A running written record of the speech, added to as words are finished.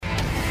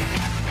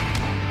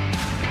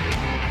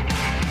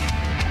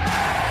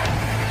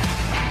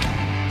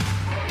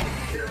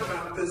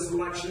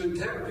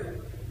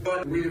integrity.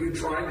 But we've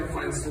tried to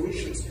find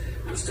solutions.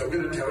 I'm still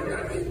going to tell you,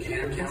 I think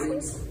Can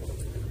County's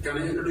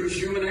going to introduce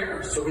human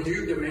error. So when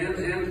you demand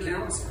hand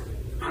counts,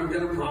 I'm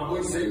going to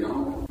probably say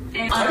no.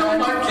 I don't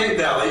like Kate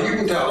Dalley. You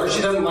can tell her.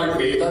 She doesn't like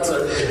me. That's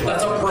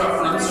a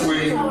preference.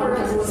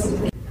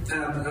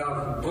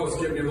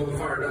 Posts get me a little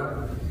fired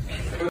up.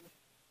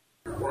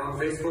 We're on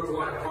Facebook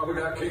Live. Probably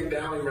got Kate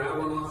Dalley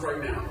rattling off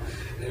right now.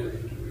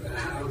 And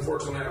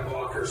unfortunately, I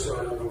block her, so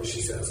I don't know what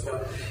she says.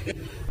 But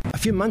a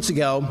few months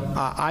ago,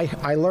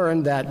 I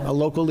learned that a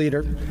local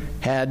leader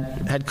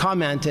had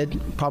commented,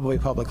 probably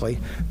publicly,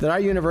 that our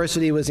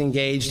university was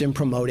engaged in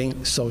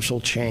promoting social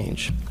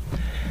change.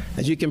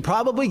 As you can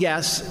probably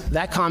guess,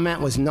 that comment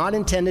was not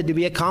intended to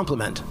be a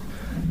compliment,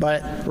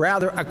 but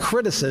rather a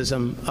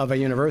criticism of a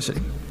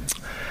university.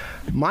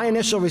 My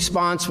initial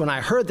response when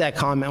I heard that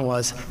comment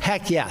was,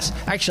 heck yes.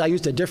 Actually, I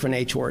used a different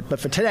H word, but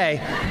for today,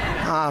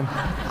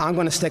 I'm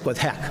going to stick with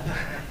heck.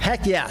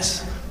 Heck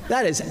yes.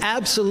 That is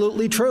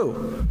absolutely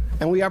true,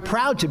 and we are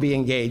proud to be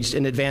engaged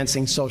in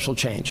advancing social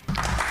change.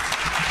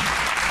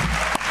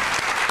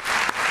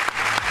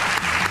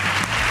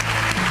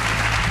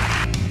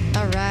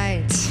 All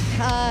right.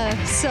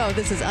 So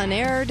this is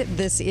Unaired.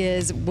 This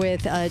is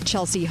with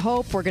Chelci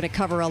Hope. We're going to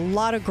cover a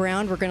lot of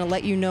ground. We're going to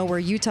let you know where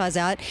Utah's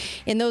at.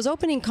 In those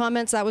opening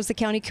comments, that was the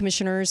county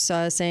commissioners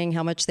saying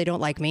how much they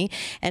don't like me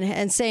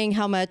and saying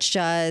how much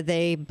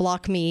they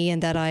block me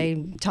and that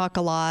I talk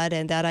a lot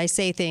and that I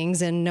say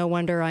things, and no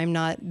wonder I'm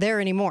not there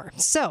anymore.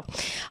 So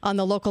on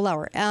the local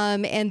hour.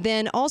 And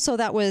then also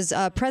that was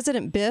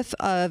President Biff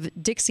of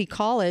Dixie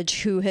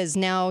College, who has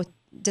now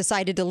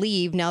decided to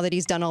leave now that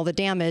he's done all the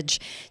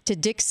damage to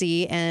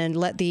Dixie and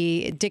let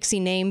the Dixie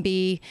name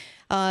be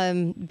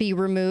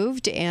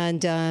removed,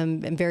 and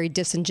in very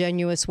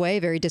disingenuous way,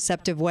 very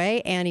deceptive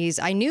way. And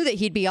I knew that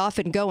he'd be off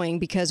and going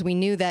because we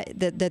knew that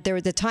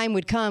the time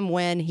would come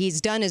when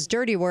he's done his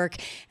dirty work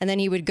and then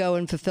he would go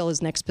and fulfill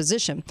his next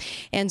position.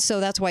 And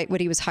so that's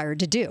what he was hired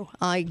to do.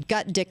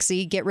 Gut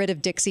Dixie, get rid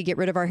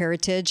of our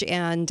heritage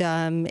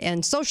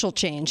and social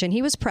change. And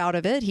he was proud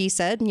of it. He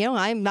said,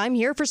 I'm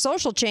here for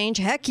social change.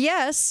 Heck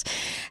yes.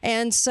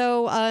 And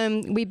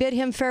so we bid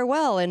him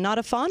farewell, and not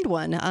a fond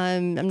one.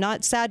 I'm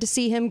not sad to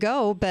see him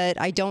go, but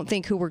I don't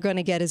think who we're going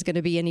to get is going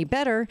to be any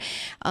better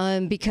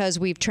because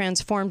we've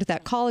transformed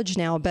that college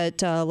now.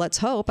 But let's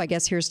hope. I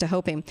guess here's to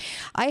hoping.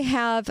 I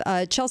have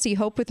Chelci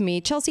Hope with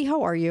me. Chelci,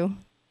 how are you?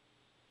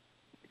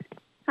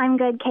 I'm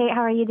good, Kate.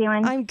 How are you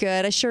doing? I'm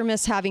good. I sure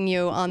miss having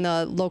you on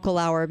the local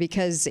hour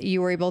because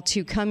you were able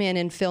to come in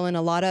and fill in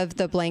a lot of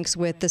the blanks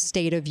with the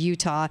state of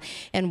Utah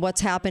and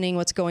what's happening,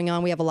 what's going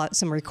on. We have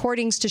some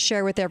recordings to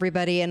share with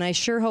everybody, and I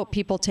sure hope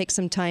people take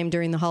some time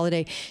during the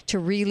holiday to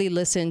really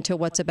listen to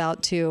what's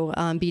about to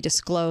be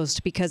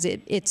disclosed, because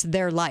it's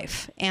their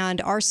life. And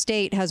our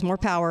state has more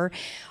power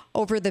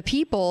over the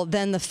people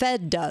than the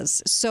Fed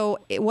does. So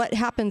what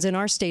happens in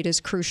our state is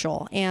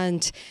crucial.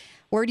 And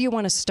where do you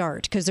want to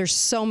start? Because there's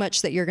so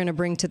much that you're going to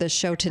bring to this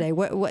show today.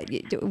 Where do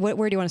you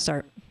want to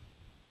start?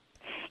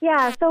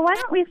 Yeah, so why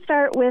don't we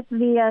start with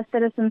the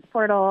Citizens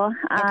Portal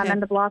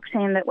and the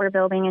blockchain that we're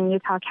building in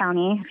Utah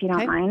County, if you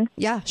don't mind.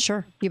 Yeah,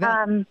 sure. You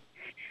bet.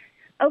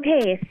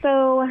 Okay,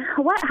 so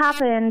what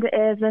happened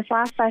is this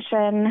last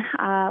session,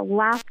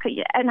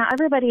 and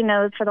everybody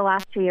knows for the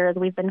last 2 years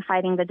we've been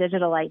fighting the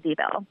digital ID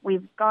bill.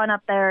 We've gone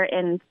up there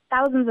in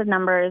thousands of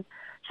numbers,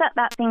 shut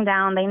that thing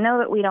down. They know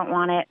that we don't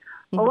want it.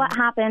 Well, what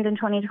happened in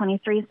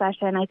 2023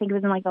 session, I think it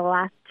was in like the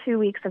last 2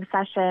 weeks of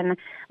session,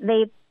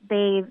 they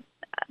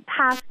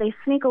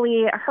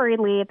sneakily,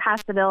 hurriedly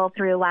passed the bill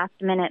through last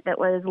minute that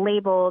was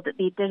labeled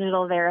the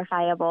digital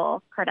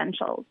verifiable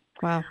credentials.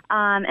 Wow.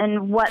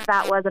 And what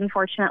that was,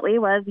 unfortunately,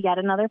 was yet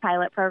another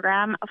pilot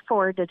program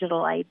for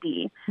digital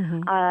ID.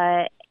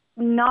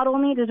 Not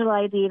only digital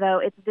ID,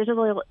 though, it's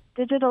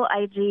digital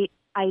ID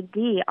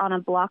on a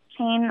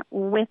blockchain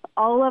with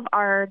all of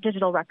our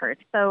digital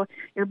records. So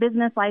your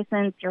business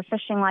license, your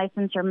fishing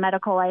license, your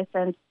medical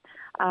license,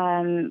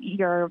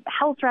 your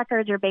health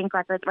records, your bank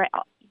records, right?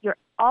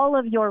 All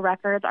of your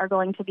records are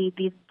going to be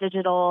these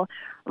digital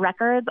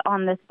records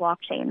on this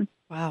blockchain.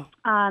 Wow.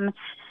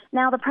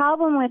 Now, the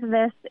problem with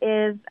this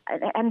is,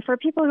 and for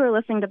people who are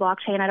listening to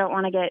blockchain, I don't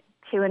want to get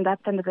too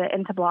in-depth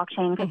into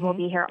blockchain because we'll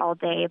be here all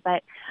day,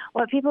 but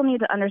what people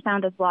need to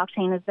understand with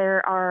blockchain is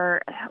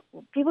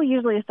people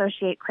usually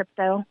associate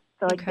crypto,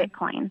 so like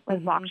Bitcoin,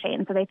 with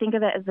blockchain. So they think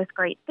of it as this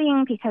great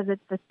thing because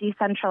it's this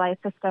decentralized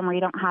system where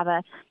you don't have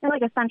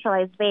like a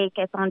centralized bank.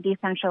 It's on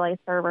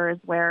decentralized servers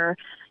where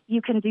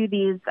you can do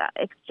these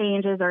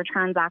exchanges or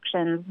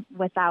transactions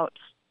without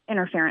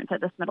interference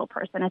at this middle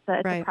person. It's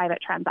a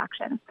private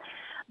transaction.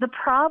 The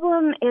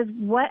problem is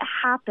what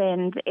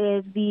happened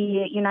is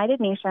the United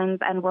Nations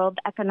and World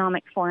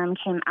Economic Forum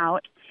came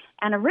out,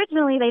 and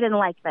originally they didn't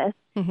like this.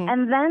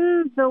 And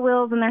then the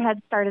wheels in their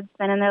heads started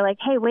spinning. They're like,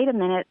 hey, wait a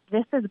minute,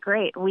 this is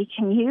great. We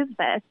can use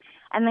this.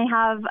 And they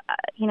have,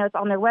 it's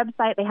on their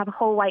website. They have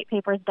whole white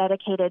papers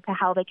dedicated to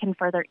how they can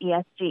further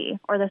ESG,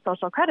 or the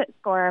social credit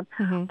score,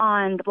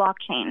 on the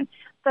blockchain.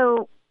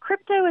 So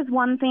crypto is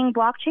one thing.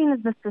 Blockchain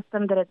is the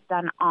system that it's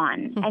done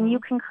on. And you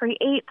can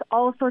create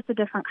all sorts of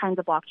different kinds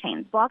of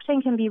blockchains.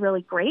 Blockchain can be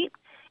really great.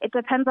 It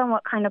depends on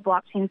what kind of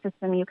blockchain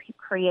system you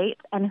create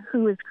and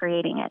who is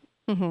creating it.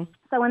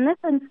 So in this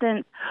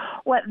instance,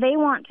 what they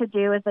want to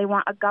do is they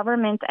want a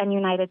government and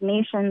United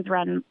Nations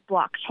run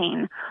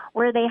blockchain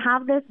where they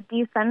have this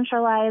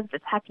decentralized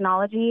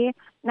technology.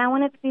 Now,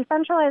 when it's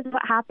decentralized,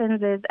 what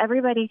happens is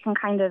everybody can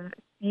kind of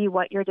see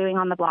what you're doing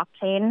on the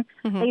blockchain.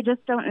 They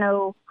just don't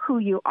know who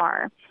you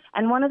are.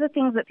 And one of the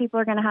things that people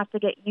are going to have to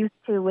get used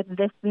to with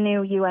this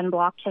new UN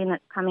blockchain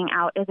that's coming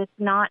out is it's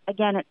not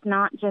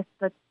just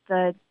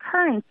the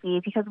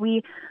currency, because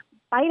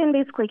Biden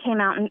basically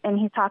came out and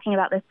he's talking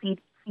about the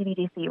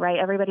CBDC, right?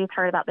 Everybody's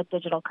heard about the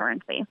digital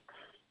currency.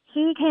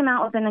 He came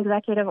out with an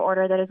executive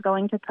order that is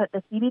going to put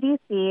the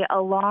CBDC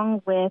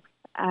along with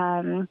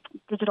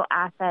digital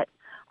assets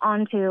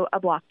onto a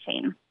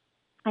blockchain.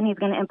 And he's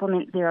going to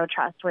implement zero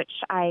trust, which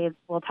I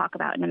will talk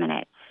about in a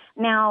minute.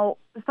 Now,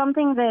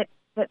 something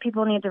that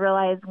people need to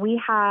realize,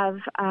 we have,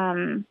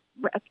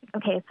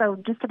 okay, so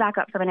just to back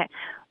up for a minute,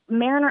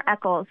 Mariner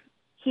Eccles,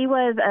 he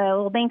was a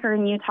little banker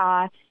in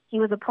Utah. He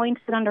was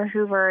appointed under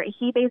Hoover.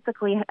 He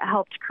basically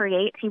helped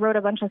create, he wrote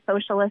a bunch of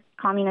socialist,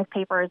 communist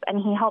papers, and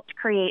he helped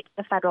create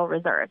the Federal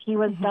Reserve. He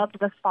was dubbed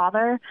the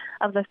father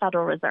of the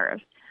Federal Reserve.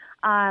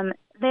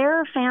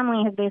 Their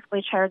family has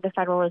basically chaired the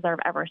Federal Reserve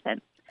ever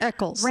since.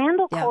 Eccles.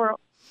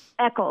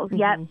 Eccles,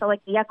 so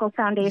like the Eccles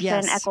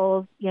Foundation,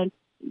 Eccles,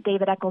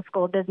 David Eccles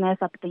School of Business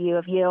up at the U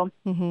of U.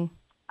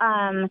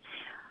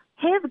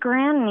 His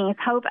grandniece,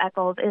 Hope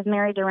Eccles, is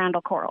married to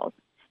Randall Quarles.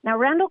 Now,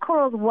 Randall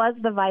Quarles was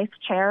the vice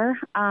chair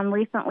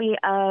recently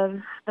of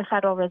the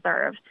Federal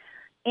Reserve.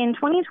 In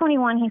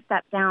 2021, he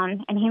stepped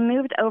down and he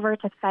moved over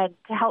to Fed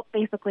to help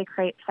basically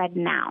create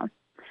FedNow.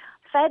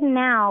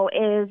 FedNow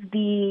is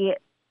the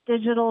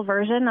digital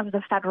version of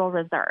the Federal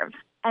Reserve.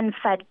 And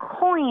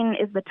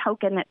FedCoin is the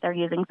token that they're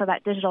using, so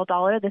that digital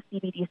dollar, the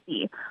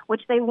CBDC,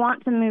 which they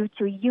want to move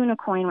to a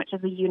Unicoin, which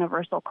is a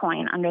universal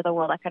coin under the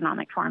World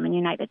Economic Forum and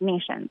United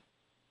Nations.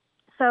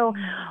 So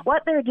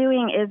what they're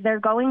doing is they're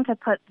going to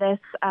put this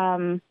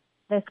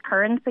this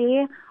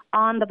currency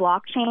on the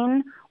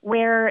blockchain,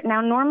 where now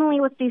normally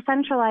with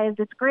decentralized,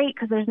 it's great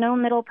because there's no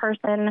middle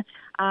person.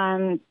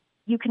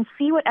 You can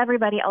see what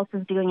everybody else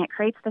is doing. It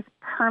creates this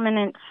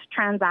permanent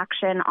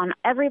transaction on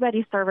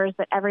everybody's servers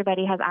that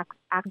everybody has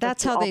access to.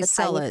 That's how they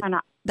sell it.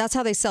 That's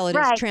how they sell it,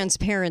 is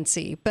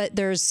transparency. But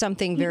there's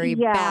something very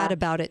bad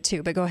about it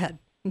too. But go ahead.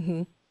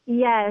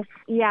 Yes,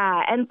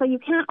 and so you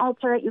can't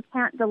alter it, you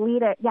can't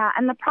delete it.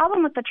 And the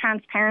problem with the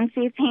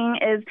transparency thing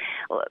is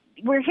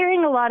we're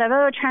hearing a lot of,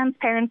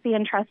 transparency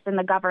and trust in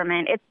the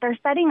government. They're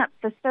setting up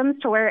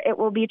systems to where it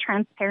will be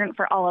transparent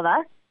for all of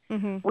us.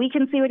 We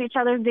can see what each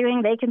other's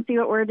doing, they can see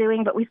what we're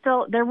doing, but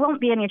there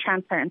won't be any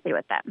transparency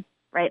with them,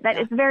 right? That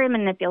is very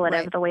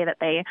manipulative, the way that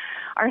they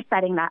are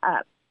setting that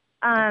up.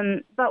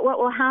 But what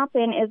will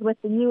happen is with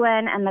the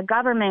UN and the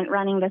government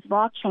running this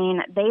blockchain,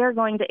 they are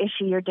going to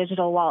issue your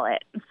digital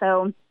wallet.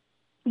 So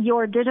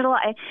your digital,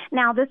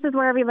 now this is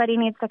where everybody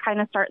needs to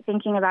kind of start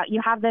thinking about,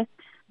 you have this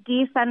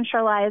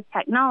decentralized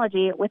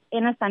technology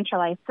within a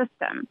centralized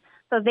system.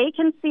 So they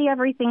can see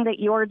everything that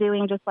you're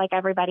doing just like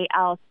everybody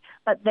else,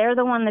 but they're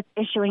the one that's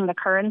issuing the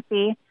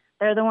currency.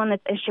 They're the one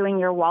that's issuing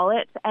your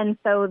wallet. And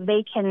so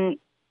they can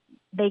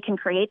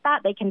create that.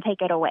 They can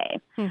take it away.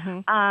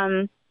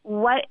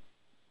 What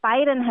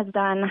Biden has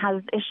done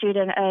has issued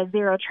a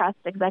zero trust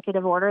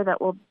executive order that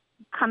will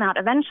come out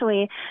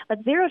eventually.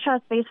 But zero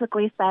trust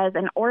basically says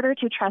in order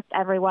to trust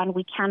everyone,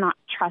 we cannot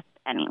trust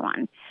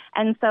anyone.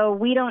 And so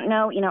we don't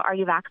know, are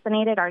you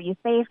vaccinated? Are you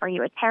safe? Are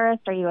you a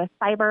terrorist? Are you a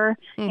cyber,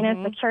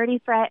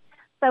 security threat?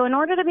 So in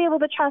order to be able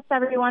to trust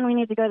everyone, we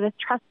need to go to this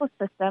trustless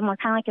system where,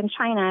 kind of like in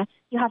China,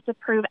 you have to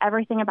prove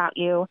everything about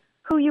you,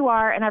 who you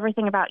are, and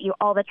everything about you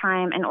all the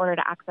time in order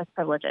to access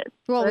privileges.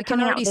 Well, so we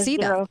can already see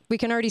that. We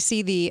can already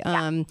see the,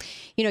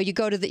 you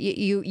go to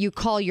you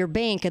call your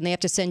bank and they have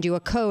to send you a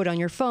code on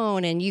your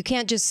phone, and you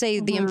can't just say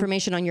the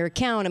information on your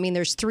account. I mean,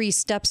 there's 3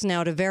 steps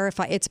now to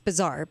verify. It's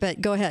bizarre, but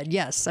go ahead.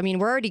 Yes. I mean,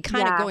 we're already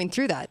kind of going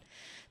through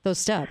those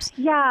steps.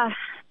 Yeah.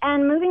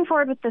 And moving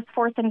forward with this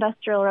 4th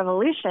industrial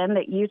revolution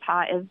that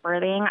Utah is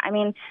birthing, I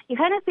mean, you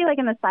kind of see like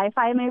in the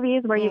sci-fi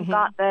movies where you've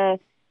got the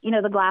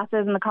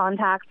glasses and the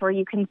contacts where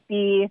you can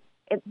see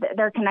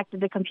they're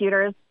connected to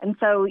computers. And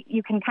so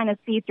you can kind of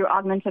see through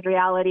augmented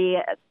reality,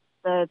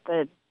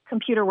 the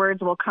computer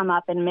words will come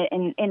up in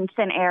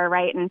thin air,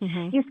 right? And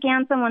you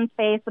scan someone's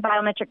face, the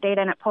biometric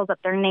data, and it pulls up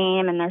their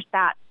name and their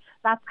stats.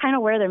 That's kind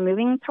of where they're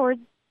moving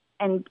towards,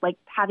 and like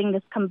having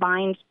this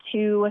combined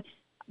 2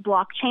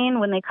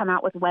 blockchain when they come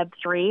out with Web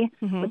 3,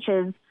 which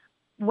is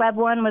Web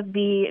 1 was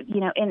the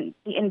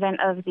invent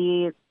of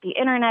the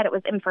internet. It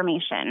was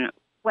information.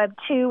 Web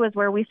 2 was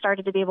where we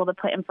started to be able to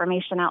put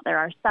information out there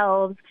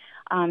ourselves,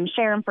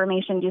 share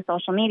information, do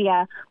social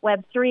media.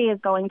 Web 3 is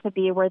going to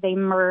be where they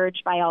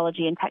merge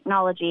biology and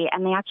technology.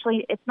 And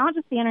it's not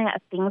just the Internet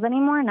of Things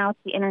anymore. Now it's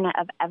the Internet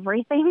of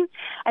everything.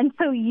 And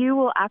so you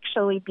will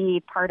actually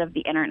be part of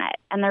the Internet.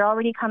 And they're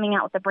already coming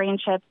out with the brain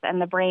chips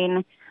and the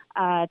brain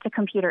to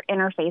computer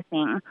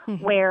interfacing,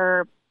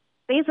 where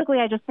basically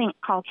I just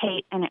call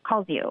Kate and it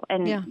calls you,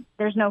 and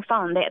there's no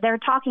phone. They're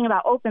talking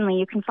about openly.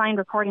 You can find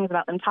recordings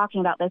about them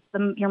talking about this.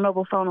 Your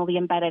mobile phone will be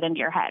embedded into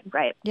your head,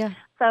 right? Yeah.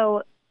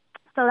 So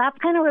that's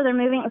kind of where they're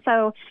moving.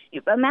 So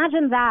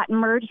imagine that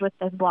merged with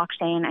this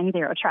blockchain and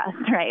zero trust,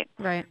 right?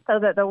 Right. So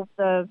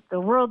the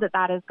world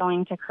that is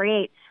going to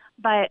create.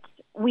 But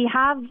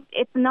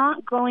it's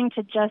not going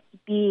to just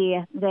be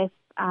this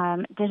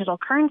digital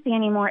currency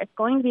anymore. It's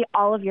going to be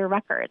all of your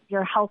records,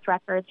 your health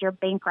records, your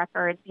bank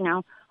records,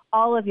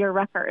 all of your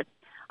records.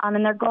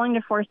 And they're going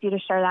to force you to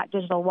share that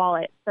digital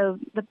wallet. So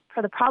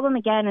the problem,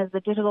 again, is the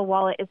digital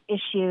wallet is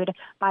issued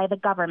by the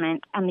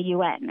government and the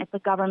UN. It's a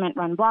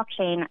government-run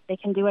blockchain. They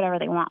can do whatever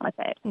they want with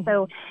it.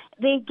 So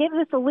they give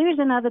this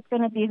illusion of it's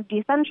going to be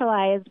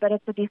decentralized, but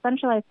it's a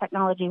decentralized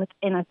technology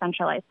within a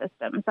centralized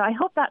system. So I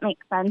hope that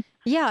makes sense.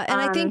 Yeah,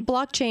 and I think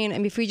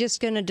blockchain, if we're just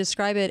going to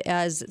describe it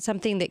as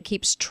something that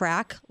keeps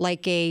track,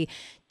 like a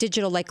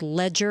digital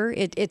ledger,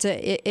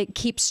 it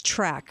keeps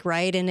track,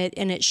 right? And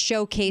it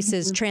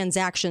showcases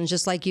transactions,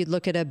 just like you'd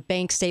look at a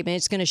bank statement.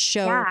 It's going to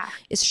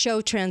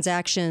show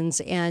transactions,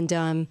 and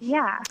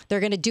they're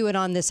going to do it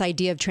on this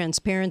idea of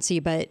transparency,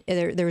 but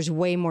there's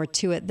way more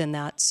to it than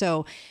that.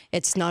 So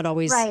it's not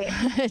always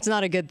it's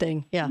not a good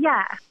thing.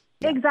 Yeah.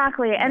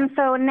 Exactly. And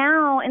so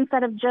now,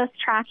 instead of just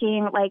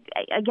tracking,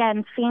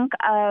 again, think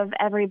of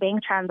every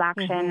bank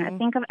transaction.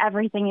 Think of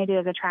everything you do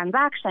as a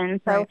transaction.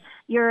 So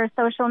your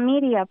social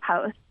media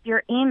posts,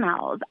 your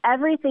emails,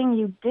 everything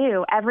you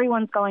do,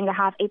 everyone's going to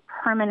have a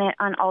permanent,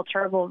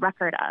 unalterable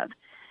record of.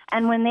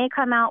 And when they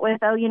come out with,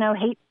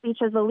 hate speech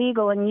is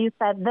illegal and you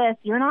said this,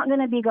 you're not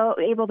going to be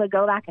able to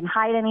go back and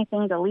hide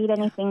anything, delete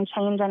anything,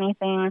 change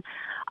anything.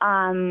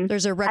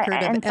 There's a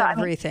record of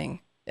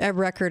everything. A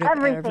record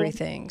of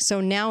everything. So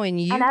now in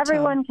Utah, and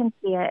everyone can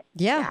see it.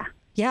 Yeah.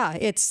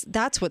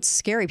 That's what's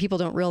scary. People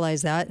don't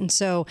realize that. And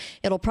so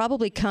it'll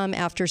probably come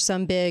after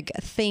some big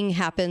thing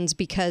happens,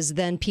 because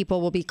then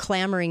people will be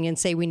clamoring and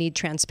say we need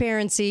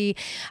transparency.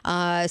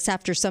 It's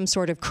after some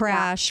sort of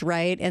crash,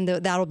 right? And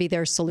that'll be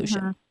their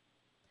solution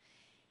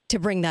to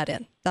bring that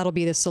in. That'll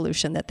be the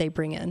solution that they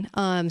bring in.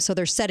 So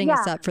they're setting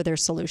us up for their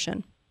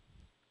solution.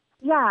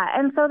 Yeah,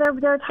 and so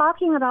they're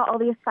talking about all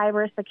these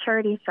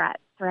cybersecurity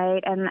threats,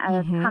 right? And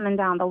coming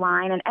down the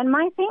line. And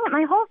my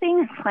whole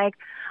thing is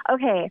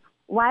okay,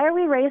 why are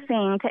we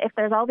racing to, if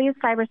there's all these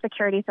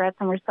cybersecurity threats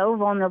and we're so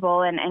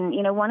vulnerable, and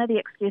one of the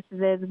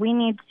excuses is we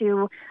need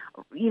to,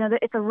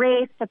 it's a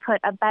race to put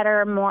a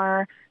better,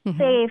 more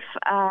safe,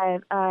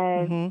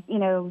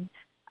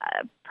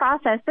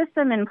 process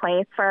system in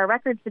place for our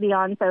records to be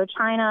on, so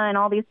China and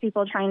all these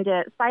people trying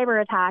to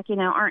cyber attack,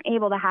 aren't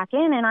able to hack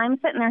in. And I'm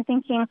sitting there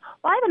thinking,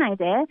 well, I have an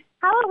idea.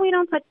 How about we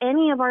don't put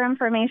any of our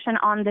information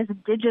on this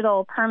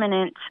digital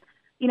permanent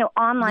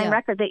online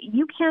record that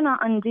you cannot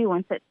undo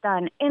once it's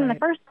done in the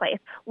first place?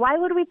 Why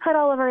would we put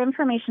all of our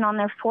information on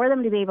there for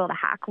them to be able to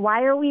hack?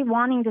 Why are we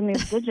wanting to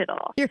move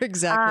digital? You're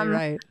exactly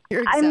right.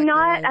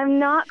 I'm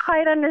not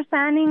quite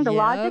understanding the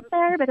logic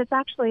there, but it's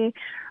actually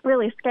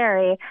really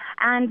scary.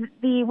 And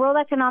the World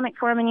Economic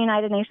Forum and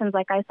United Nations,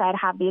 like I said,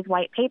 have these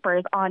white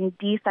papers on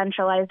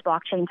decentralized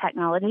blockchain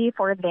technology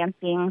for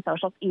advancing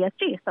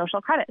ESG,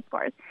 social credit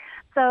scores.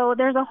 So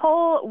there's a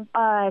whole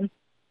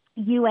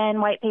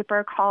UN white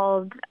paper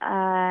called,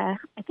 I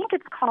think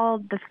it's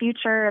called The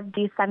Future of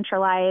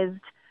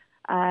Decentralized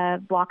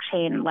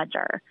Blockchain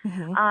Ledger.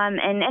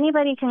 And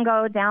anybody can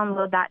go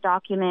download that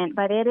document,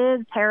 but it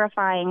is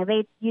terrifying.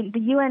 The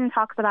UN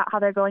talks about how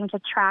they're going to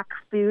track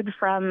food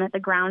from the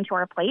ground to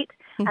our plate,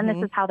 and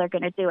this is how they're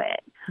going to do it.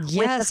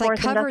 Yes, with the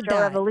Fourth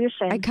Industrial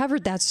Revolution. I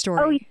covered that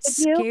story. Oh,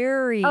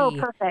 scary. Oh,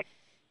 perfect.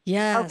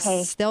 Yes.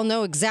 Okay. They'll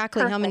know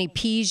exactly how many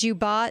peas you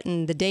bought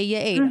and the day you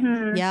ate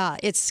them. Yeah,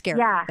 it's scary.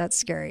 Yeah. That's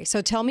scary.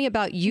 So tell me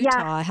about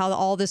Utah, how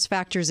all this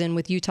factors in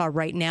with Utah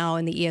right now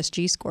and the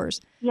ESG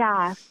scores.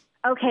 Yeah.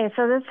 Okay,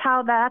 so that's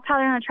how they're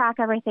going to track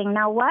everything.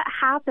 Now, what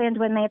happened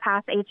when they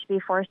passed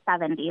HB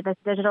 470, this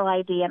digital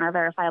ID and our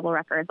verifiable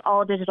records,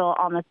 all digital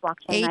on this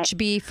blockchain?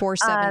 HB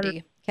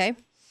 470, okay.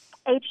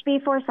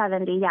 HB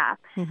 470, yeah.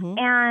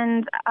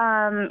 And,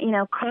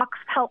 Cox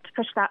helped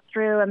push that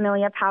through.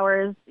 Amelia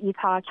Powers,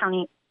 Utah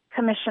County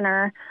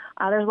Commissioner,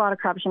 there's a lot of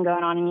corruption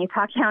going on in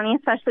Utah County,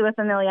 especially with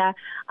Amelia,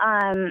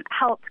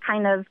 helped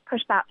kind of push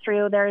that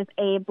through. There's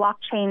a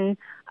blockchain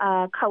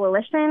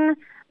coalition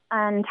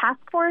and task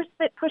force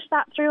that pushed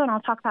that through, and I'll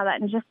talk about that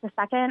in just a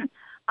second.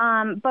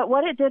 But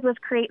what it did was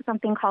create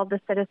something called the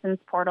Citizens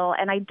Portal,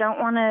 and I don't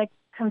want to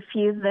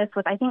confuse this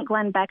with, I think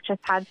Glenn Beck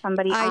just had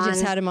somebody on. I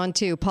just had him on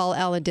too. Paul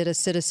Allen did a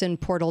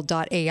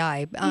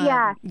citizenportal.ai.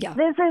 Yeah,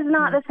 this is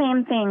not the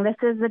same thing. This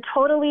is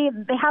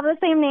they have the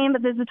same name,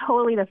 but this is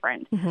totally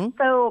different.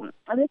 So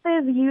this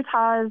is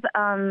Utah's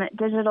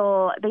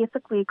digital,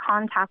 basically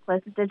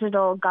contactless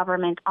digital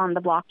government on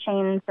the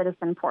blockchain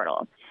Citizen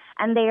Portal.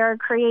 And they are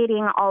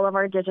creating all of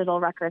our digital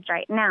records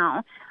right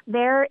now.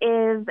 There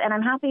is, and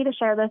I'm happy to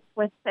share this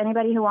with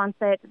anybody who wants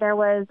it, there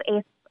was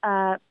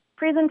a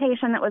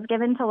presentation that was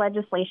given to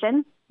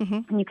legislation,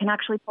 and you can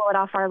actually pull it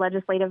off our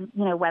legislative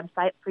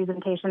website.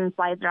 Presentation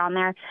slides are on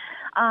there.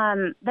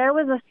 There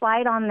was a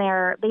slide on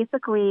there,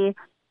 basically,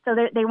 so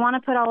they want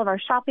to put all of our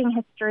shopping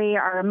history,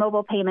 our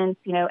mobile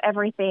payments,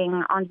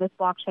 everything onto this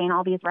blockchain,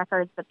 all these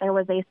records, but there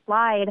was a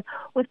slide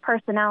with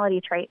personality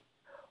traits,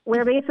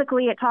 where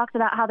basically it talks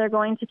about how they're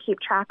going to keep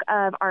track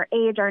of our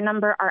age, our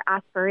number, our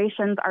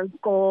aspirations, our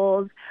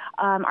goals,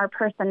 our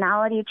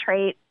personality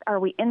traits. Are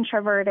we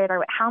introverted?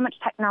 Or how much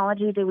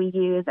technology do we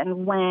use,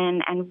 and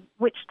when, and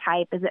which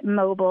type? Is it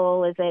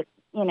mobile? Is it,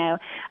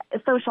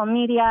 social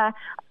media?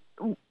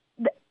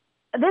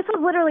 This was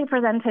literally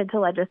presented to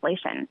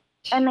legislation,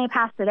 and they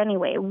passed it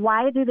anyway.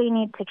 Why do they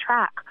need to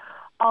track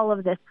all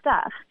of this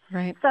stuff?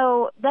 Right.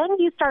 So then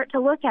you start to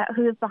look at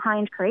who's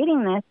behind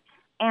creating this.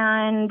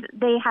 And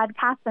they had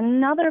passed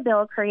another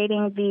bill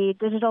creating the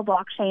Digital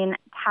Blockchain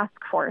Task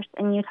Force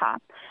in Utah.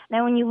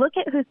 Now, when you look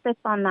at who sits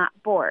on that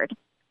board,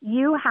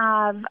 you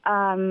have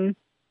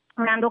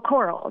Randall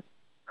Quarles,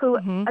 who,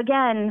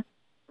 again,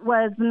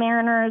 was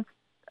Mariner's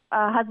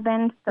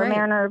husband. So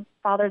Mariner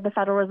fathered the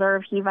Federal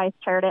Reserve. He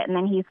vice-chaired it, and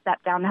then he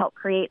stepped down to help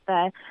create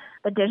the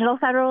Digital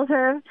Federal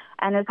Reserve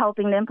and is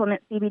helping to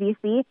implement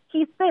CBDC.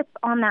 He sits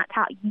on that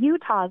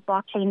Utah's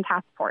Blockchain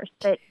Task Force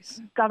that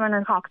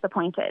Governor Cox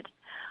appointed.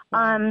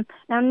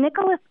 Now,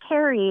 Nicholas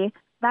Carey,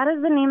 that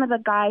is the name of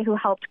the guy who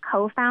helped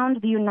co-found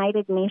the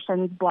United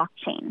Nations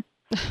blockchain.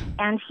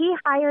 And he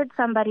hired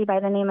somebody by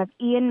the name of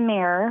Ian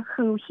Mayer,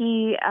 who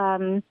he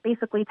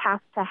basically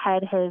tasked to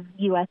head his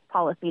U.S.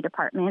 policy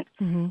department.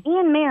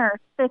 Ian Mayer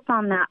sits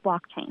on that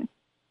blockchain.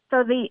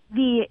 So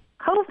the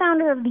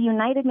co-founder of the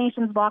United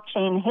Nations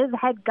blockchain, his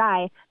head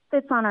guy,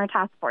 sits on our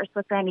task force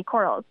with Randy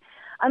Quarles.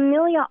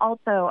 Amelia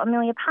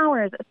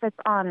Powers sits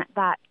on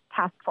that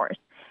task force.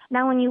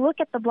 Now, when you look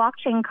at the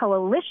Blockchain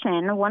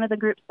Coalition, one of the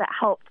groups that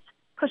helped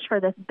push for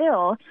this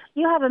bill,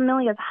 you have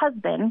Amelia's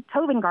husband,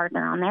 Tobin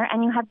Gardner, on there,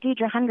 and you have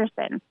Deidre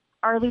Henderson,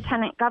 our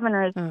lieutenant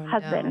governor's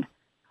husband,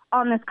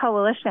 on this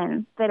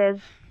coalition that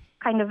is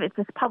it's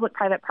this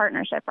public-private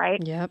partnership,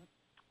 right? Yep.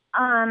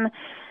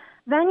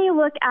 Then you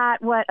look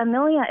at what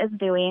Amelia is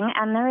doing,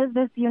 and there is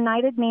this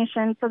United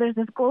Nations, so there's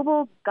this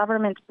Global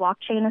Government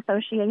Blockchain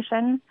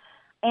Association,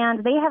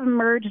 and they have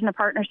merged in a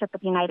partnership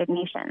with the United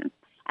Nations.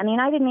 And the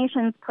United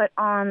Nations put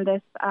on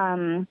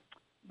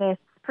this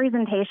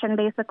presentation,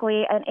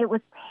 basically, and it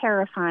was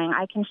terrifying.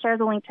 I can share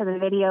the link to the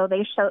video.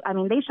 They show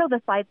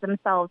the slides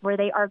themselves, where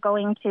they are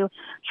going to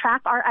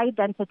track our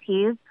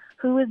identities,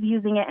 who is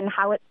using it, and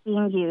how it's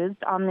being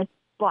used on this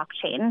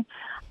blockchain,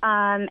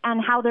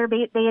 and how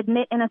they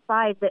admit in a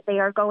slide that they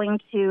are going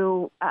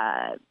to,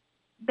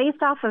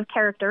 based off of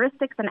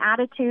characteristics and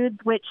attitudes,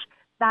 which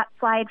that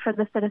slide for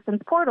the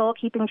Citizens Portal,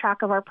 keeping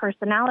track of our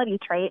personality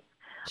traits,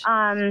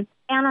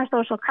 and our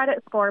social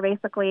credit score,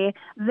 basically,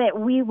 that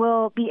we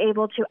will be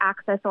able to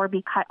access or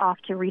be cut off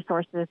to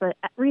resources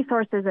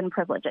and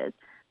privileges.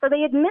 So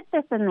they admit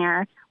this in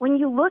there. When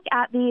you look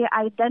at the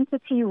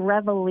Identity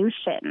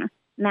Revolution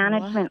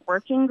Management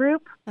Working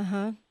Group,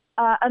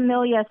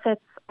 Amelia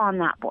sits on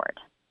that board.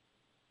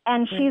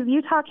 And she's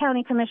Utah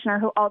County Commissioner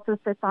who also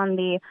sits on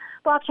the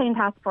Blockchain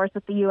Task Force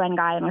with the UN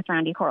guy and with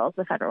Randy Quarles,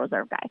 the Federal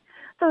Reserve guy.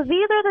 So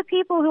these are the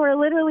people who are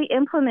literally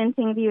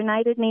implementing the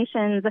United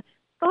Nations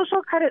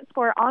social credit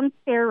score on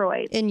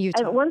steroids. In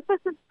Utah. And once this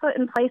is put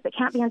in place, it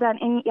can't be undone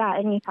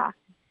in Utah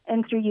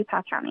and through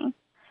Utah County.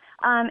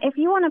 If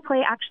you want to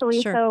play,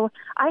 actually, sure. So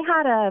I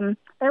had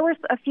there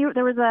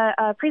was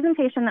a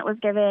presentation that was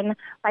given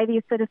by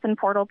these Citizen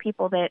Portal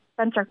people that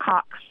Spencer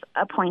Cox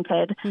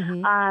appointed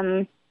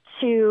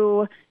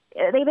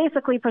they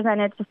basically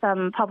presented to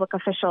some public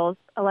officials,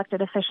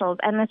 elected officials,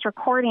 and this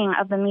recording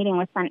of the meeting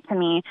was sent to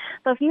me.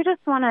 So if you just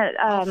want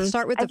to...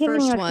 start with the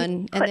first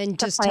one, and then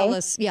just tell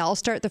us... Yeah, I'll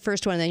start the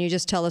first one, and then you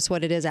just tell us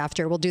what it is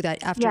after. We'll do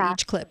that after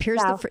each clip.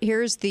 Here's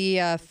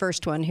the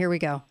first one. Here we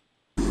go.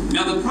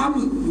 Now, the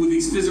problem with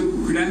these physical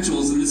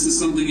credentials, and this is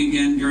something,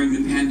 again, during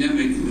the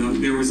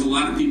pandemic, there was a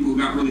lot of people who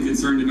got really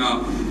concerned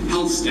about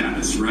health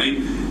status, right?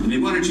 And they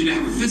wanted you to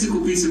have a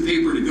physical piece of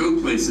paper to go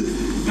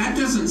places. That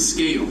doesn't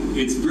scale.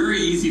 It's very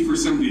easy for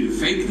somebody to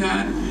fake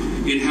that.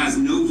 It has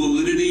no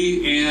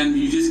validity, and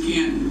you just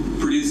can't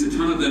produce a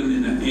ton of them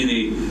in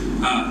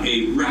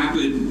a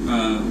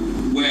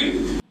rapid way.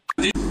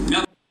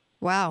 Now,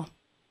 wow.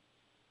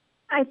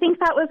 I think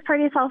that was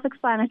pretty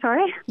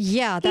self-explanatory.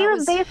 Yeah, he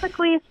was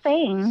basically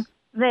saying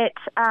that,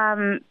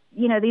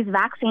 these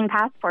vaccine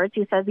passports.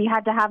 He says you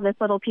had to have this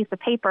little piece of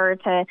paper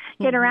to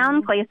get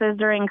around places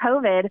during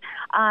COVID.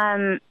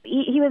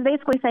 He was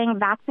basically saying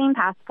vaccine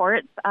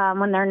passports,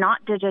 when they're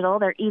not digital,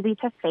 they're easy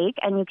to fake,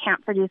 and you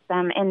can't produce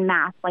them in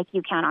mass like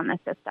you can on this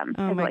system.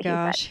 Oh my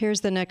gosh.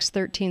 Here's the next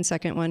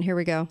 13-second one. Here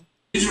we go.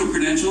 Digital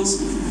credentials,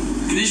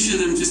 can issue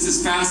them just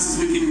as fast as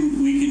we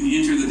can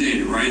enter the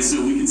data, right?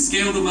 So we can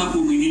scale them up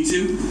when we need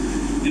to.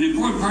 An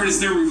important part is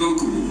they're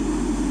revocable.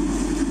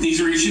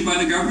 These are issued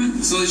by the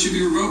government, so they should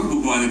be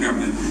revocable by the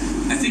government.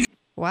 I think.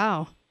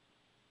 Wow.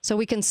 So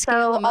we can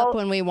scale them up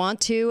when we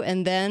want to,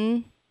 and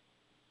then.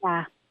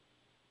 Yeah.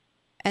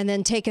 And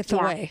then take it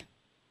away.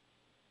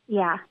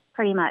 Yeah,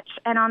 pretty much.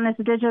 And on this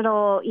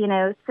digital,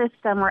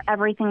 system where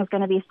everything's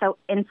going to be so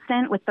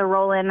instant with the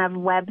roll-in of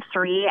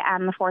Web3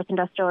 and the Fourth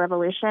Industrial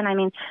Revolution. I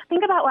mean,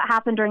 think about what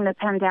happened during the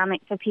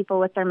pandemic to people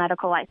with their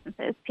medical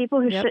licenses.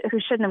 People who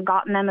shouldn't have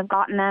gotten them have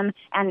gotten them,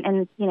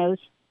 and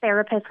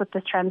therapists with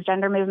this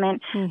transgender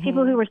movement,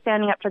 people who were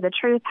standing up for the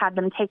truth had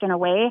them taken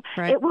away.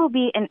 Right. It will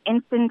be an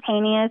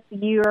instantaneous,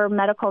 your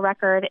medical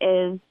record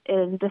is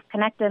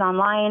disconnected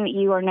online,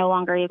 you are no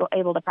longer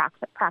able to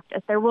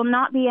practice. There will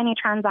not be any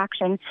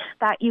transaction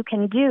that you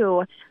can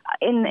do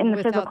in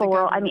the physical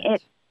world. I mean,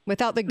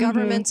 without the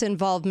government's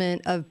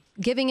involvement of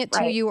giving it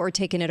to you or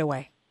taking it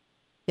away.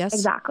 Yes?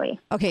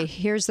 Exactly. Okay,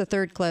 here's the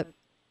third clip.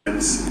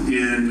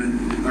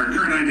 In our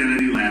current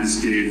identity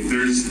landscape,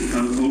 there's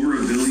over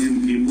 1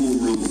 billion people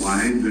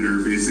worldwide that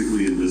are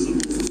basically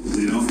invisible.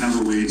 They don't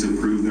have a way to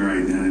prove their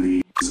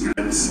identity.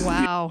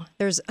 Wow.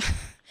 There's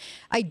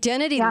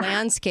identity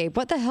landscape.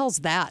 What the hell's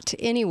that?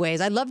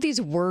 Anyways, I love these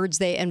words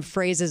and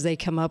phrases they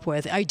come up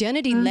with.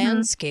 Identity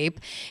landscape.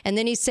 And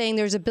then he's saying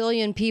there's 1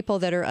 billion people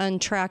that are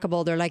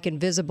untrackable. They're like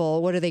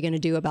invisible. What are they going to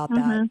do about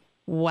that?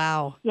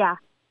 Wow. Yeah.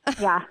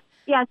 Yeah.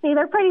 Yeah. See,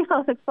 they're pretty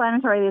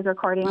self-explanatory, these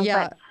recordings.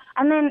 Yeah.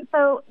 And then,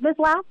 so this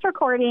last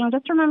recording,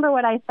 just remember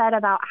what I said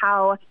about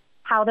how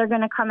they're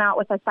going to come out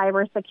with a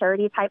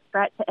cybersecurity type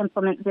threat to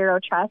implement zero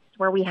trust,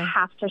 where we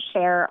have to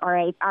share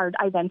our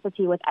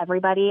identity with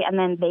everybody, and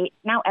then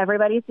now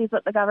everybody sees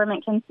what the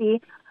government can see.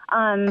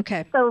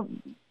 So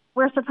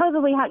we're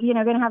supposedly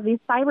going to have these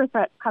cyber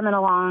threats coming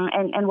along,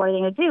 and what are they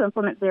going to do?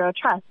 Implement zero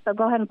trust. So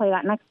go ahead and play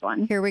that next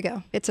one. Here we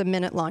go. It's a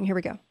minute long. Here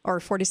we go. Or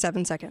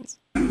 47 seconds.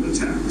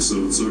 Attack.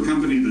 So a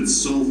company that's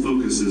sole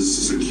focus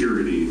is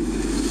security,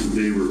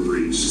 they were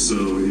breached. So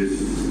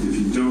if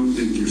you don't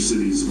think your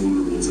city's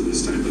vulnerable to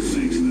this type of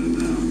thing, then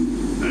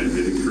I'd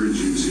encourage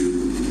you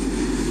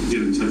to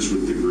get in touch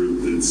with the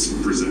group that's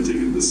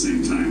presenting at the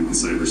same time on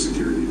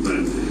cybersecurity.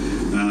 But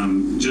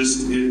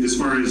just as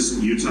far as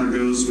Utah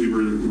goes, we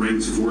were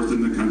ranked 4th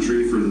in the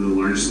country for the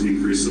largest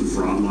increase of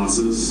fraud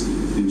losses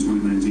in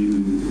 2019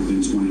 and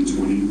in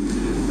 2020.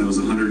 That was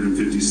a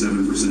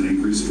 157%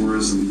 increase for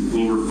us, and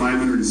over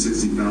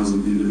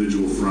 560,000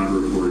 individual fraud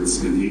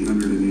reports and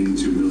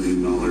 $882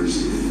 million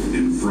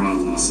in fraud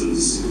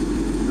losses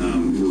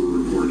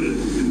were reported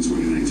in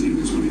 2019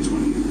 and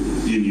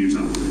 2020 in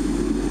Utah.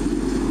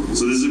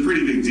 So this is a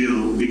pretty big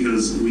deal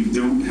because we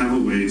don't have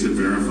a way to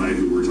verify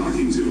who we're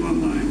talking to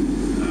online.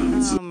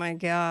 Oh my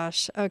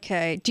gosh.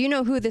 Okay. Do you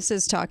know who this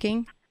is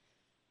talking?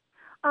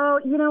 Oh,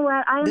 you know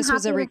what? This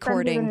was a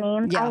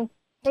recording. Yeah.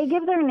 They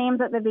give their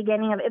names at the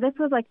beginning of it. This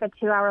was like the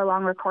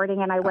 2-hour-long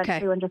recording, and I went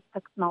through and just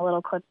took small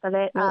little clips of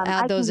it. We'll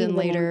add those in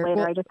later.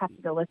 I just have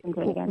to go listen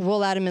to it again.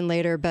 We'll add them in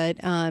later, but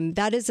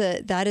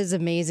that is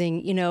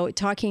amazing.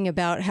 Talking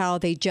about how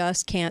they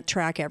just can't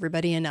track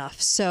everybody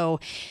enough. So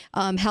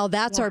how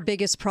that's our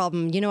biggest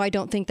problem. I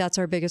don't think that's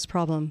our biggest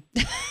problem.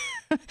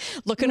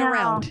 Looking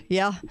around.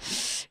 Yeah.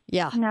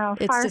 No,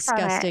 it's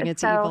disgusting.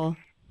 It's evil.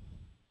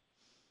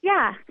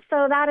 Yeah,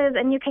 so that is,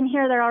 and you can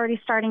hear they're already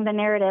starting the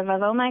narrative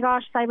of, oh my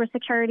gosh,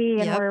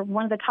 cybersecurity, and we're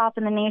one of the top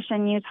in the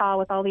nation, Utah,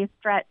 with all these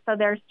threats. So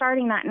they're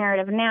starting that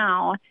narrative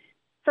now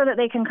so that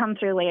they can come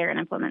through later and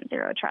implement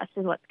zero trust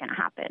is what's going to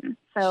happen.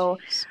 So,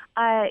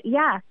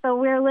 so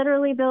we're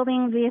literally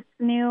building this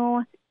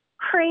new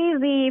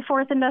crazy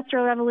Fourth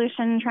Industrial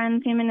Revolution,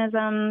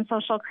 transhumanism,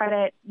 social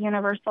credit,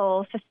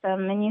 universal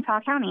system in Utah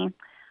County.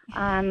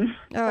 So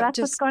that's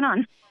what's going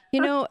on.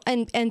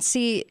 And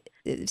see,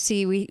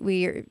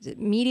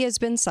 media's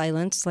been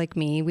silenced, like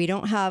me. We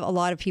don't have a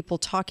lot of people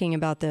talking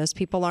about this.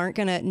 People aren't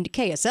going to,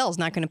 KSL's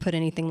not going to put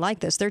anything like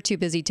this. They're too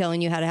busy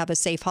telling you how to have a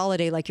safe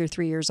holiday like you're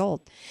 3 years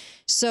old.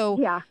 So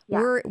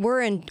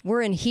we're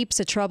in heaps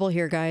of trouble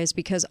here, guys,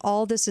 because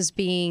all this is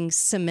being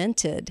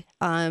cemented,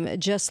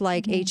 just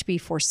like HB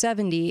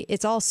 470.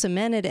 It's all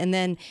cemented, and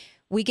then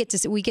we get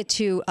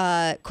to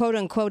quote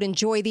unquote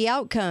enjoy the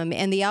outcome,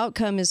 and the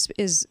outcome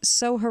is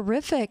so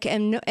horrific,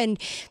 and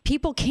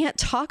people can't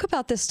talk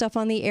about this stuff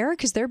on the air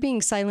because they're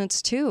being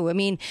silenced too. I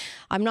mean,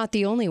 I'm not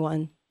the only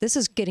one. This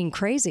is getting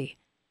crazy.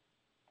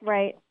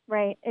 Right,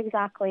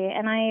 exactly.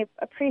 And I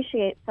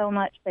appreciate so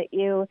much that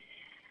you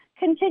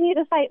continue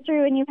to fight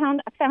through, and you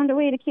found a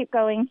way to keep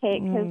going,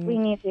 Kate, because we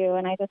need you,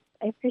 and I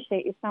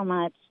appreciate you so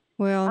much.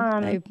 Well,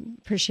 I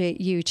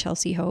appreciate you,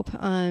 Chelci Hope,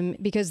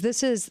 because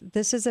this is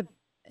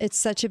it's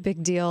such a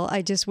big deal.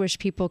 I just wish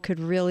people could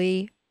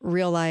really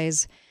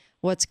realize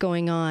what's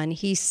going on.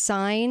 He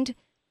signed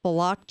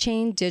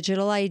blockchain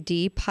digital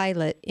ID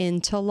pilot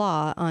into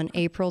law on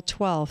April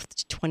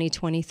 12th,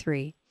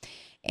 2023.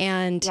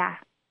 And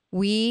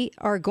we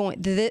are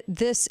going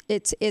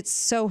it's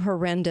so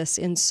horrendous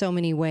in so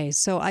many ways.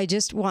 So I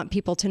just want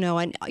people to know,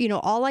 and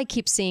all I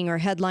keep seeing are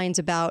headlines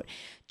about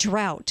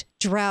drought.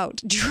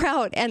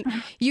 And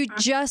you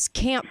just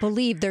can't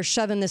believe they're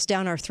shoving this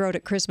down our throat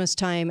at Christmas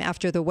time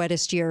after the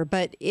wettest year.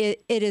 But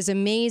it is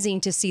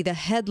amazing to see the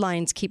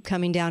headlines keep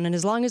coming down. And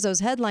as long as those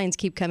headlines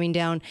keep coming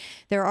down,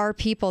 there are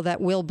people that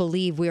will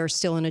believe we are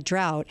still in a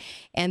drought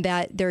and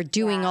that they're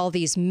doing all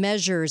these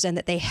measures and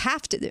that they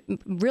have to,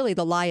 really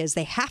the lie is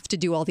they have to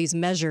do all these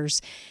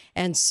measures.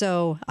 And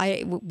so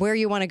where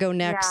you want to go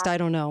next, I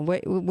don't know.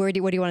 What do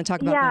you want to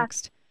talk about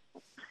next?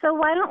 So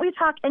why don't we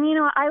talk, and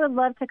I would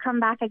love to come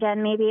back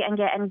again maybe and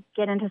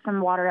get into some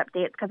water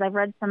updates, because I've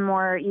read some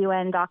more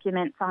UN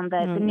documents on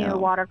the new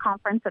water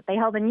conference that they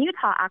held in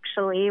Utah,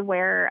 actually,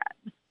 where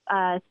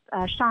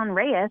Sean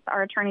Reyes,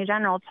 our Attorney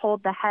General,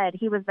 told the head,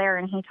 he was there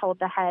and he told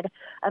the head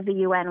of the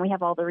UN, we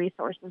have all the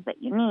resources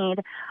that you need.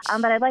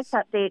 But I'd like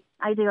to update,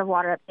 I do have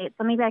water updates,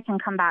 so maybe I can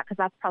come back because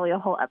that's probably a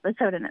whole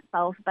episode in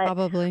itself. But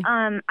probably.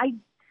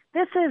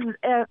 This is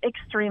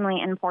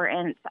extremely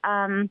important.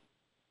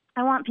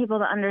 I want people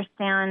to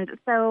understand.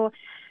 So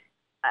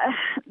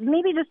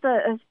maybe just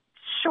a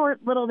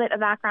short little bit of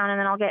background, and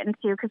then I'll get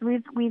into, because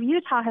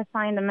Utah has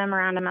signed a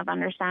memorandum of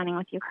understanding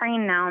with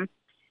Ukraine now.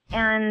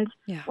 And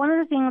one of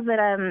the things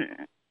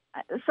that,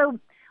 so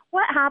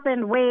what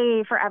happened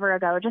way forever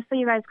ago, just so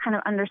you guys kind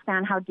of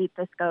understand how deep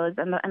this goes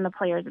and the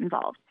players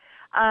involved.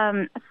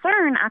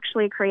 CERN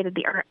actually created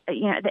the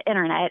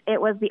internet. It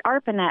was the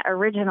ARPANET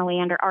originally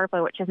under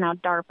ARPA, which is now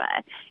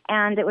DARPA,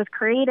 and it was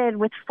created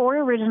with 4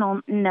 original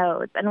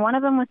nodes. And one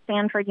of them was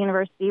Stanford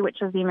University, which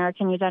was the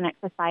American Eugenics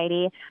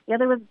Society. The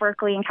other was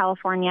Berkeley in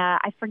California.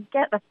 I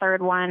forget the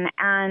third one,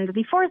 and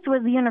the fourth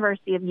was the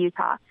University of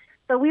Utah.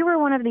 So we were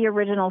one of the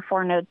original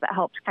 4 nodes that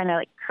helped kind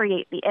of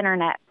create the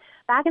internet.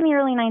 Back in the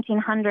early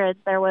 1900s,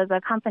 there was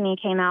a company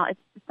came out, it's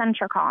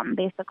Centricom,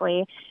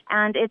 basically,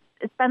 and it's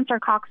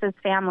Spencer Cox's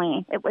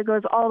family. It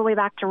goes all the way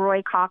back to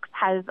Roy Cox,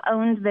 has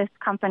owned this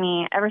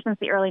company ever since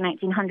the early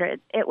 1900s.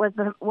 It was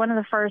one of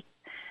the first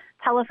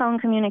telephone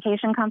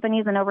communication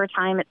companies, and over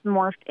time it's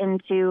morphed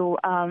into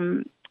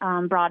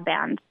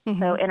broadband,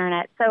 so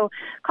internet. So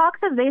Cox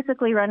is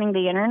basically running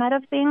the Internet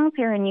of Things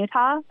here in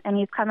Utah, and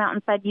he's come out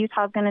and said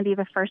Utah is going to be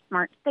the first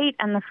smart state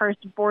and the first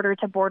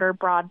border-to-border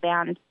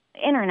broadband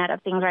Internet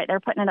of Things, right?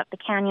 They're putting it up the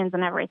canyons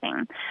and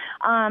everything.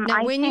 Now,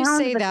 when you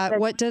say that,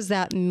 what does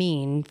that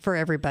mean for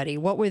everybody?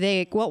 What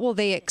will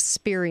they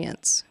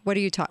experience? What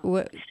are you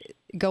talking?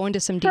 Go into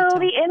some detail. So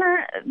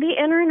the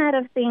Internet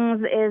of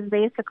Things is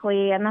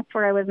basically, and that's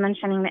where I was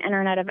mentioning the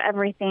Internet of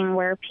Everything,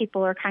 where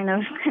people are kind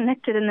of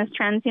connected in this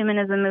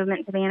transhumanism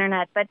movement to the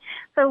Internet. But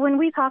so when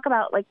we talk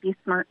about like these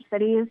smart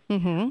cities,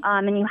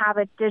 and you have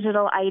a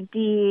digital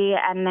ID,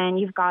 and then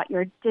you've got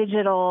your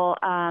digital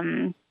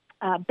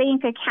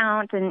bank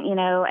account,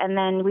 and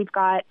then we've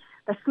got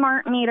the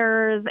smart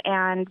meters,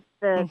 and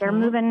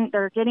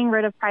they're getting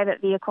rid of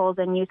private vehicles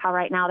in Utah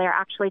right now. They're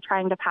actually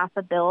trying to pass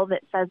a bill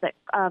that says that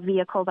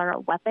vehicles are a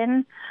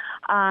weapon,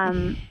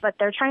 but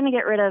they're trying to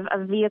get rid of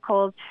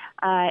vehicles.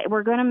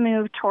 We're going to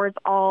move towards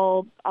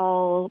all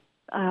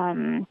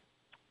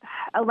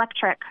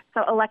electric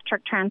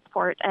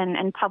transport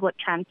and public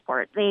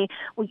transport.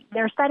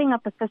 They're setting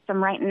up a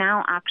system right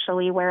now,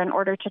 actually, where in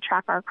order to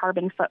track our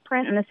carbon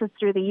footprint, and this is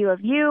through the U of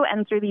U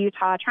and through the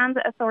Utah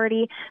Transit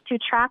Authority, to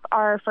track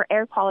for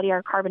air quality,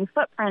 our carbon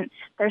footprint,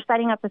 they're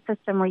setting up a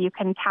system where you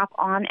can tap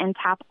on and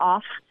tap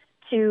off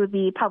to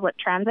the public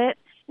transit.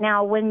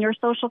 Now, when your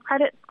social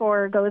credit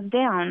score goes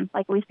down,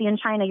 like we see in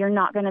China, you're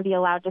not going to be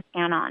allowed to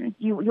scan on.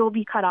 You'll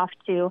be cut off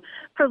to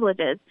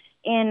privileges.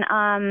 In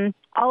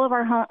all of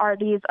our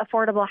these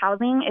affordable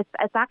housing,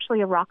 it's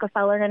actually a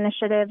Rockefeller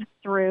initiative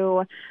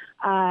through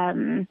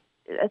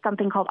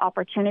something called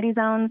Opportunity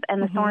Zones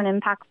and the Soren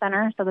Impact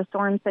Center. So the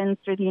Sorensens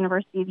through the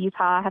University of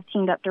Utah have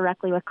teamed up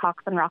directly with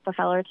Cox and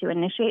Rockefeller to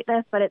initiate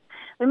this. But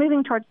they're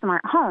moving towards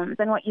smart homes.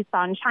 And what you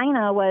saw in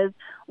China was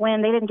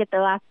when they didn't get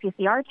their last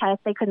PCR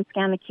test, they couldn't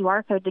scan the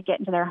QR code to get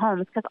into their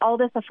homes, because all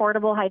this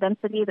affordable high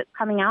density that's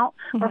coming out,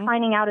 we're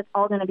finding out it's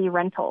all going to be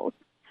rentals.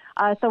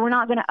 So we're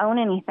not going to own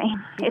anything.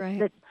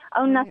 It's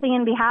own nothing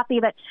and be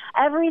happy. But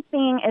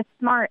everything is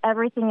smart.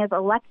 Everything is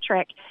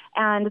electric.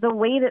 And the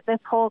way that this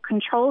whole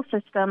control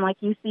system, like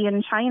you see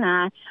in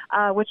China,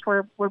 which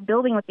we're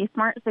building with these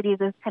smart cities,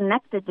 is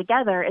connected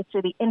together, is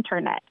through the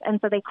internet.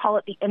 And so they call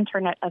it the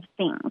Internet of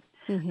Things.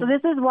 So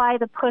this is why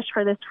the push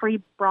for this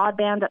free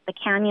broadband at the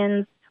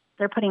canyons.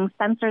 They're putting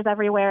sensors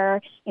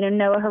everywhere.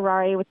 Noah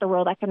Harari with the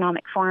World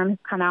Economic Forum has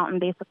come out and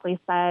basically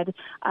said,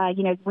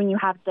 when you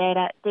have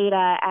data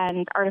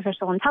and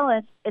artificial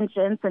intelligence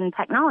and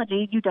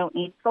technology, you don't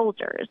need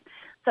soldiers.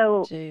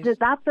 So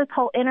that's this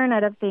whole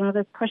Internet of Things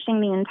is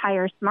pushing the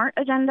entire SMART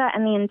agenda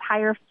and the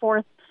entire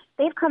fourth.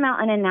 They've come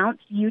out and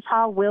announced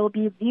Utah will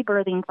be the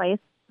birthing place,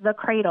 the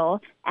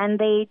cradle, and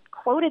they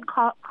quoted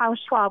Klaus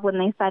Schwab when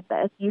they said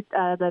this.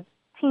 The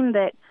team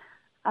that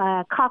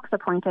Cox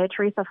appointed,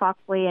 Teresa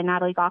Foxley and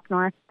Natalie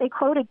Gochnour, they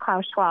quoted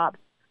Klaus Schwab.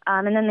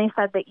 And then they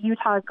said that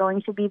Utah is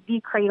going to be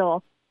the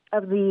cradle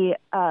of the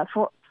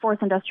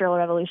fourth industrial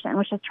revolution,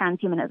 which is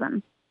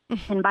transhumanism.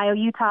 And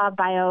BioUtah,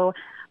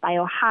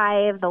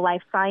 BioHive, the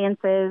life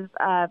sciences,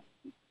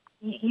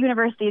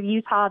 University of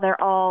Utah,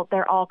 they're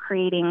all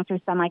creating through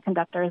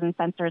semiconductors and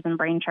sensors and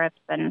brain chips,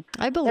 and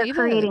I believe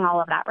they're creating all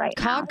of that right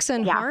now. Cox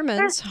and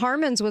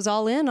Harmons was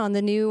all in on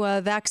the new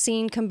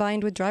vaccine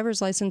combined with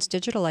driver's license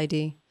digital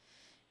ID.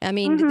 I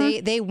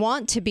mean, they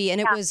want to be, and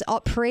it was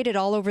paraded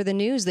all over the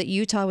news that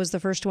Utah was the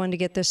first one to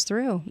get this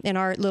through in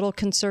our little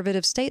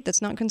conservative state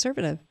that's not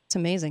conservative. It's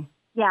amazing.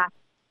 Yeah.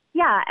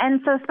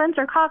 And so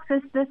Spencer Cox,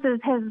 this is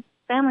his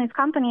family's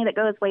company that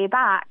goes way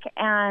back.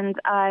 And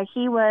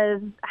he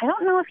was, I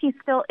don't know if he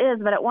still is,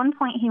 but at one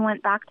point he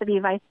went back to be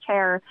vice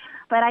chair.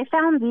 But I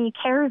found the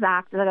CARES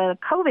Act, the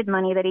COVID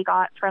money that he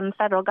got from the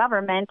federal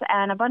government,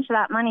 and a bunch of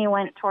that money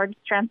went towards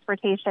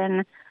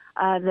transportation,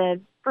 the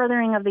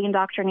furthering of the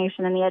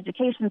indoctrination in the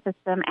education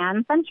system,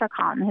 and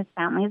CentraCom, his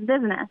family's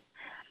business.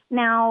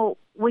 Now,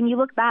 when you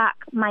look back,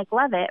 Mike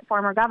Leavitt,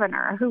 former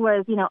governor, who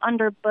was,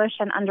 under Bush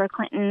and under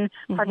Clinton,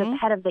 part of the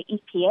head of the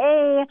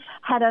EPA,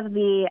 head of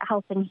the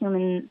Health and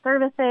Human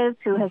Services,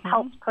 who has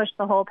helped push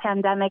the whole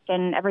pandemic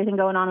and everything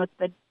going on with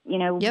the,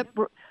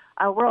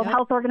 World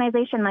Health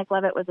Organization. Mike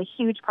Leavitt was a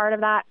huge part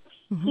of that.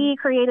 He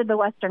created the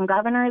Western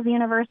Governors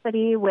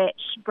University, which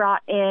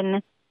brought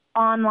in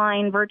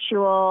online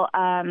virtual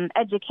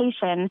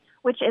education,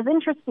 which is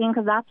interesting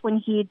because that's when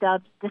he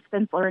dubbed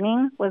distance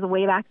learning, was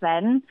way back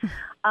then.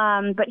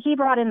 But he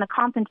brought in the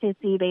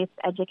competency-based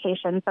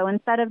education. So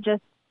instead of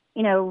just,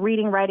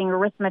 reading, writing,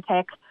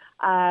 arithmetic,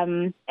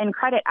 and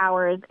credit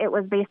hours, it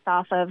was based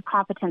off of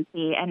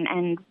competency.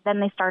 And then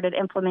they started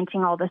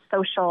implementing all the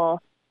social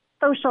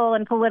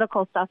and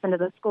political stuff into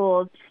the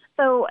schools.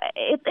 So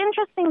it's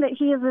interesting that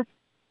he is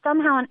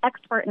somehow an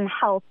expert in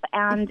health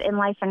and in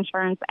life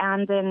insurance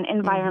and in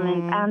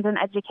environment and in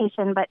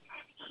education, but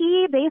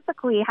he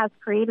basically has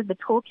created the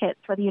toolkits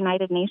for the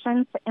United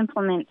Nations to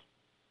implement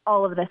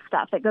all of this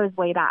stuff. It goes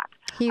way back.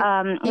 He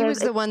was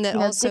the one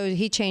that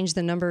he changed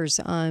the numbers.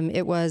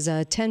 It was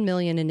 10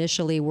 million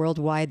initially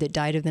worldwide that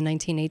died of the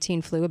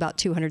 1918 flu, about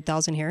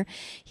 200,000 here.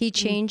 He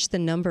changed the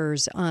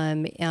numbers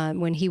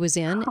when he was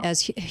in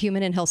as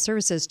Human and Health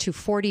Services to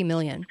 40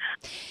 million.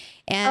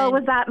 And,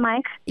 was that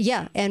Mike?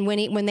 Yeah, and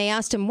when they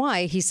asked him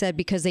why, he said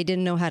because they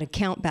didn't know how to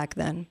count back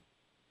then.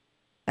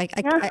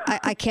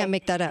 I can't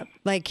make that up.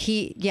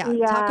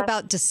 Talk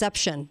about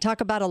deception. Talk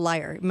about a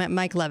liar.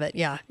 Mike Leavitt.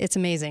 Yeah, it's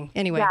amazing.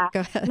 Anyway, go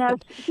ahead. No,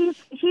 he's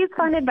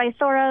funded by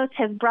Soros.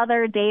 His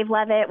brother, Dave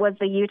Leavitt, was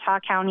the Utah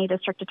County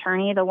District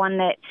Attorney, the one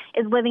that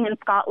is living in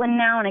Scotland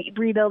now and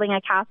rebuilding a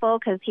castle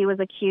because he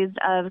was accused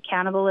of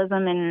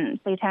cannibalism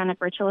and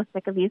satanic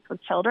ritualistic abuse with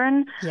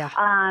children. Yeah,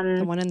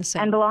 the one in the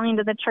same. And belonging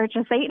to the Church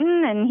of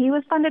Satan. And he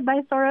was funded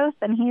by Soros,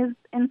 and he's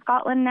in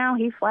Scotland now.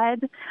 He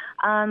fled.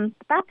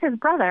 That's his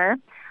brother.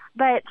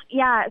 But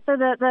yeah, so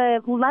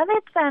the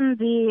Levitts and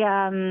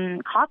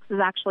the Coxes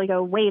actually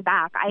go way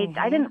back. I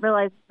didn't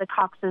realize the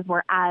Coxes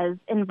were as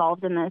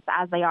involved in this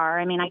as they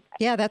are. I mean,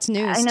 that's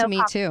news to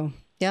me too.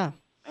 Yeah.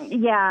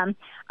 Yeah.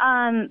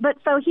 But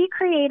so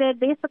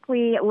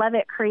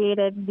Leavitt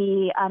created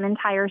the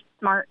entire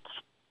smart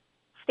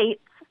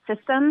states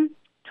system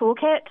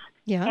toolkit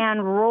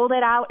and rolled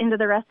it out into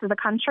the rest of the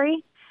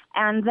country.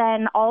 And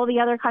then all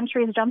the other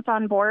countries jumped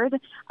on board.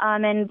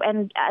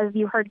 And as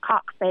you heard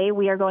Cox say,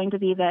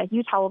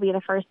 Utah will be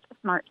the first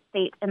smart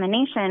state in the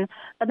nation.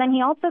 But then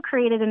he also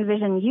created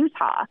Envision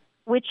Utah,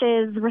 which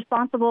is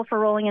responsible for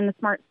rolling in the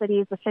smart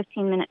cities, the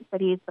 15-minute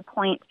cities, the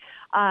point.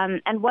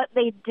 And what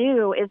they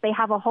do is they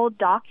have a whole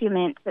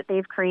document that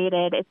they've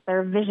created. It's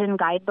their vision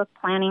guidebook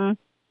planning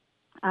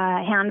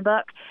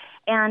handbook.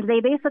 And they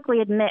basically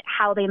admit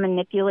how they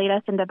manipulate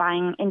us into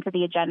buying into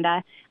the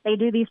agenda. They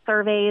do these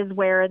surveys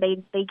where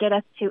they get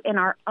us to, in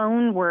our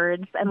own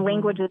words and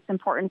language that's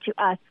important to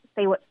us,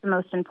 say what's the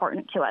most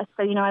important to us.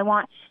 So, I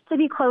want to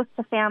be close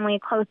to family,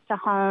 close to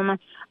home.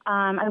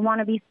 I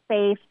want to be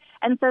safe.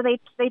 And so they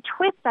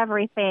twist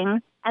everything.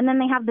 And then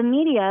they have the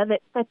media that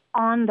sits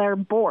on their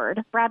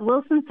board. Brad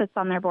Wilson sits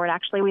on their board,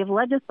 actually. We have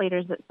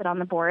legislators that sit on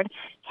the board.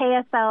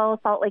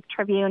 KSL, Salt Lake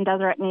Tribune,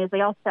 Deseret News,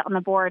 they all sit on the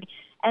board.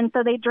 And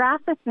so they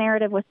draft this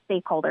narrative with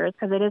stakeholders,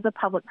 because it is a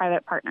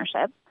public-private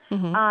partnership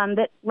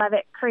that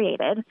Leavitt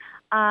created.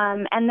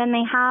 And then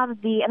they have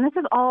and this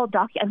is all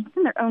it's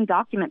in their own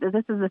document, that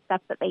this is the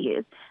steps that they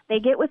use. They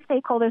get with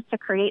stakeholders to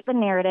create the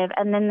narrative,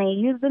 and then they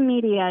use the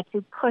media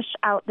to push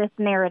out this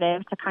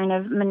narrative to kind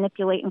of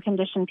manipulate and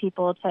condition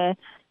people to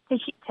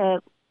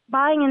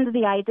buying into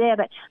the idea.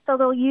 But so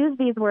they'll use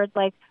these words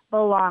like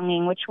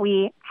belonging, which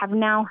we have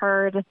now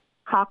heard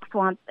Cox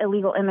wants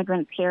illegal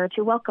immigrants here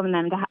to welcome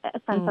them, to have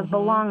a sense of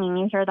belonging.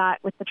 You hear that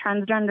with the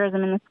transgenderism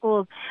in the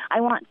schools.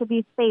 I want to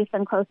be safe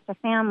and close to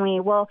family.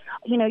 Well,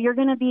 you're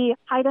going to be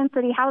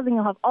high-density housing.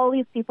 You'll have all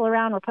these people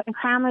around. We're putting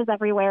cameras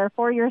everywhere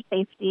for your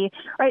safety,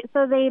 right?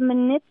 So they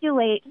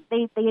manipulate.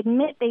 They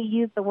admit they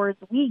use the words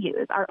we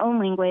use, our own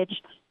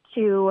language,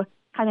 to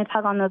kind of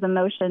tug on those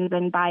emotions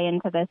and buy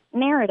into this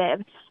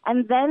narrative.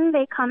 And then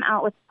they come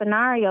out with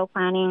scenario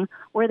planning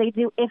where they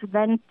do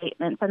if-then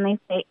statements. And they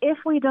say, if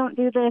we don't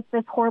do this,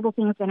 this horrible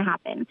thing is going to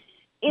happen.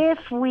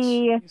 If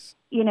we,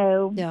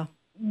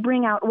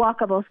 bring out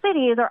walkable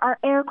cities, or our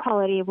air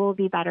quality will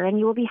be better and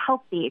you will be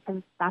healthy,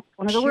 because that's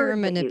one of the words. Pure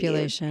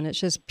manipulation. It's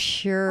just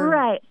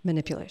pure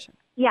manipulation.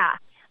 Yeah.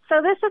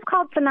 So this is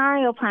called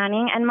scenario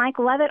planning, and Mike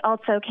Levitt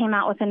also came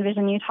out with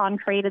Envision Utah and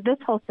created this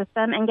whole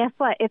system, and guess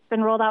what? It's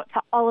been rolled out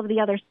to all of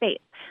the other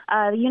states.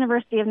 The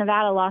University of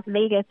Nevada, Las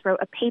Vegas wrote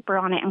a paper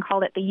on it and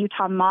called it the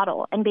Utah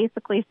model, and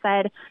basically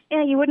said,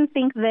 you wouldn't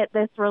think that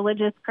this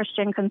religious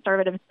Christian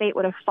conservative state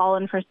would have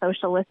fallen for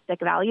socialistic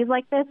values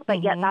like this,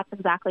 but yet that's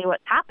exactly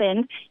what's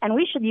happened, and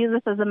we should use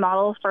this as a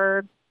model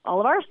for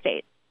all of our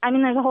states. I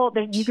mean,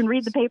 you can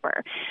read the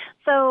paper.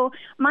 So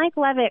Mike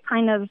Levitt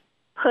kind of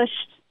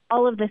pushed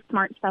all of this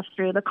smart stuff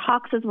through. The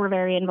Coxes were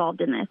very involved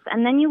in this.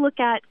 And then you look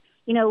at,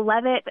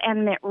 Levitt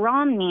and Mitt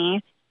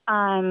Romney,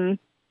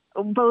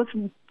 both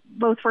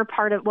were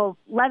part of,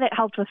 Levitt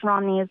helped with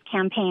Romney's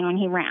campaign when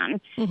he ran.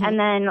 And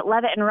then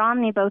Levitt and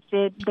Romney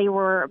headed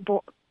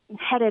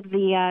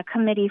the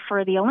committee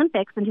for the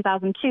Olympics in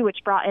 2002,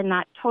 which brought in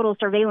that total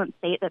surveillance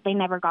state that they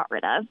never got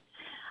rid of.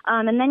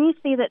 And then you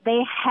see that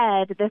they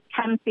head this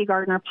Chelci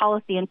Gardner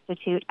Policy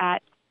Institute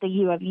at the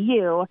U of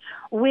U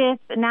with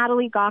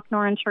Natalie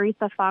Gochnour and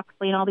Teresa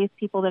Foxley and all these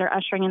people that are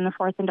ushering in the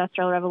fourth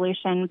industrial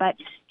revolution. But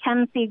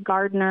Chelci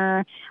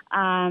Gardner,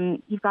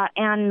 you've got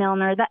Ann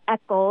Milner, the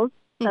Eccles,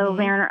 so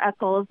Werner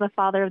Eccles, the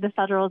father of the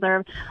Federal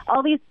Reserve,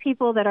 all these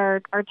people that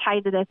are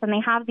tied to this, and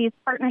they have these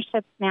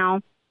partnerships now.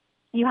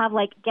 You have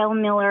like Gail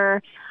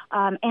Miller,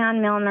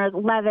 Ann Milner,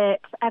 Levitt,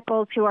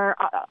 Eccles, who are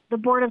the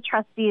board of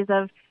trustees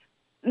of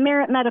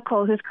Merit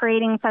Medical, who's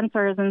creating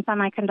sensors and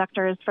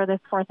semiconductors for this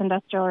fourth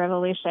industrial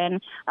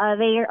revolution.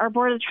 They are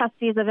board of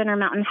trustees of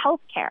Intermountain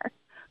Healthcare,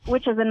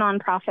 which is a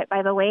nonprofit,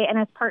 by the way, and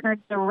is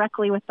partnered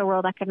directly with the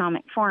World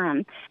Economic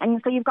Forum.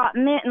 And so you've got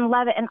Mitt and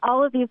Levitt, and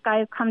all of these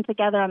guys come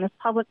together on this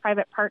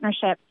public-private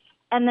partnership,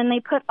 and then they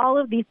put all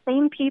of these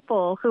same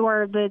people who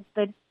are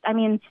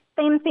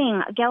same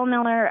thing, Gail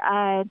Miller,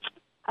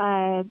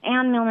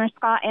 Ann Milner,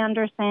 Scott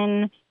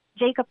Anderson,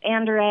 Jacob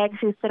Anderegg,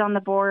 who sit on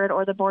the board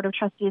or the board of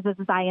trustees of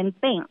Zions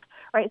Bank,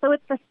 right? So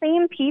it's the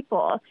same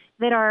people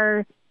that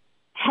are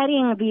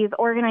heading these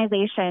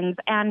organizations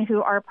and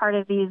who are part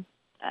of these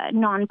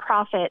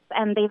nonprofits,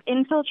 and they've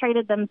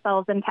infiltrated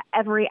themselves into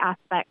every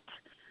aspect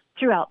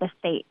throughout the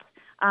state.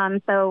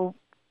 So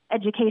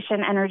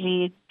education,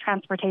 energy,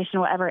 transportation,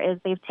 whatever it is,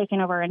 they've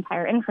taken over our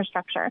entire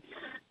infrastructure.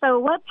 So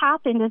what's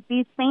happened is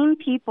these same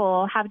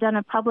people have done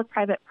a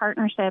public-private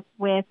partnership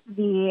with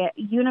the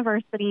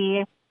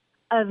University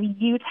of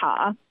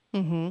Utah.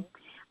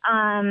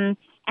 And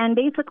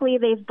basically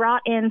they've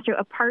brought in through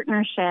a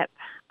partnership,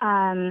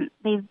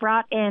 they've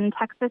brought in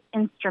Texas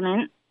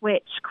Instruments,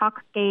 which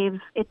Cox gave,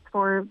 it's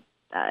for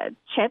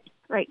chips,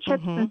 right?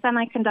 Chips and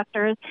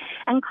semiconductors.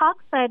 And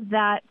Cox said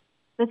that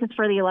this is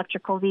for the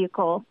electric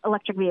vehicle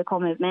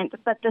movement,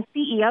 but the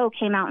CEO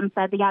came out and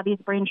said, yeah, these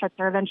brain chips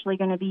are eventually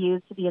going to be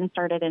used to be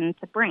inserted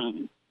into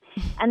brains.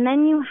 And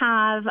then you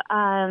have,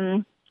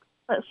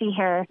 let's see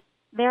here,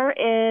 there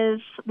is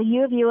the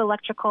U of U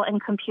electrical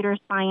and computer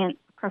science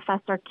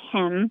professor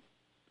Kim.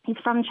 He's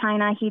from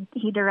China. He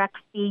directs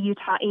the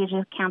Utah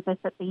Asia campus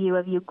at the U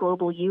of U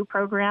Global U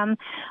program.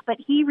 But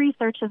he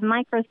researches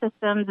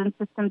microsystems and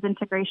systems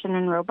integration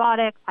in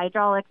robotics,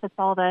 hydraulics. It's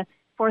all the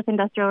fourth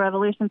industrial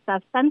revolution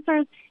stuff,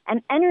 sensors,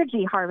 and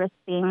energy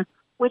harvesting,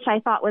 which I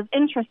thought was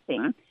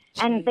interesting.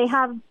 Jeez. And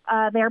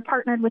they're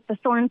partnered with the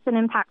Sorensen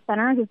Impact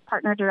Center, who's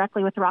partnered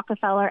directly with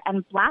Rockefeller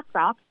and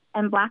BlackRock's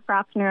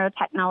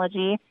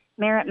Neurotechnology,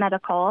 Merit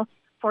Medical,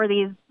 for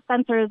these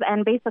sensors.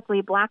 And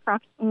basically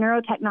BlackRock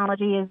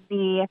Neurotechnology is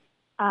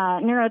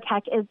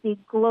Neurotech is the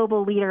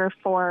global leader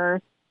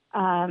for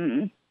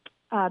brain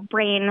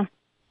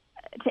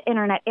to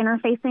internet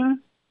interfacing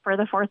for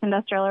the fourth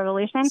industrial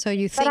revolution. So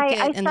you think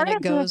and then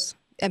it goes.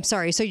 I'm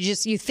sorry. So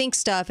you think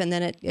stuff and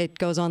then it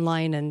goes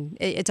online, and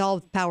it's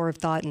all power of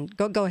thought. And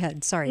go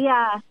ahead. Sorry.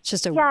 Yeah. It's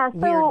just a weird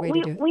way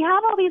to do it. We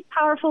have all these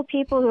powerful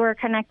people who are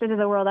connected to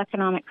the World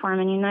Economic Forum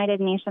and United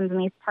Nations and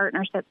these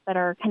partnerships that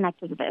are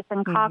connected to this.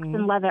 And Cox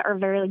and Levitt are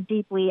very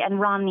deeply, and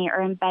Romney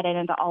are embedded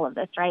into all of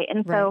this, right?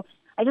 And so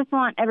I just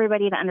want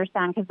everybody to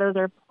understand, because those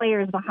are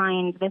players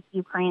behind this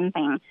Ukraine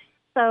thing.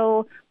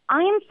 So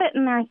I'm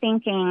sitting there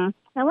thinking,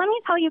 now let me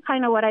tell you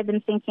kind of what I've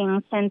been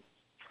thinking since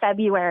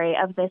February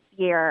of this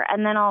year,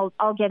 and then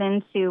I'll get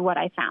into what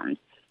I found.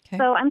 Okay.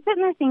 So I'm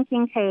sitting there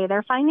thinking, okay,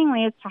 they're finding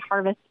ways to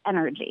harvest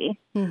energy.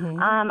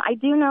 I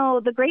do know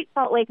the Great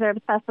Salt Lake, they're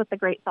obsessed with the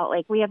Great Salt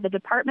Lake. We have the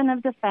Department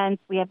of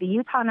Defense, we have the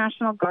Utah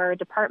National Guard,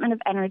 Department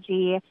of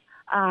Energy,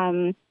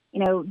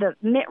 the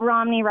Mitt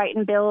Romney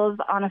writing bills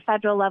on a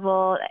federal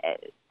level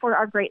for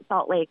our Great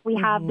Salt Lake. We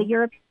have the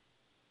Europe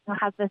who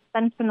has this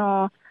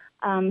Sentinel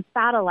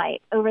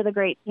satellite over the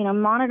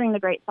monitoring the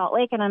Great Salt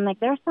Lake. And I'm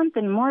like, there's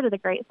something more to the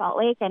Great Salt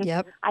Lake. And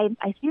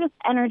I see this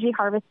energy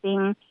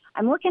harvesting.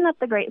 I'm looking at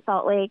the Great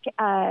Salt Lake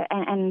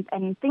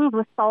and things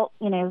with salt,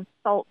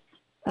 salt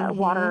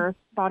water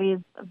bodies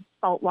of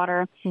salt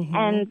water.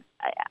 And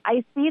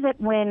I see that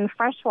when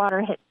fresh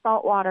water hits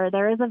salt water,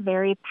 there is a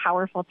very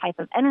powerful type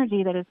of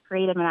energy that is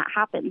created when that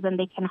happens, and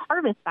they can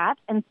harvest that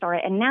and store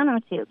it in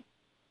nanotubes.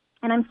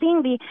 And I'm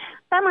seeing the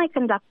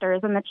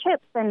semiconductors and the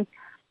chips, and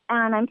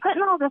I'm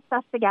putting all this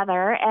stuff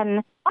together,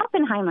 and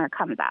Oppenheimer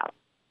comes out.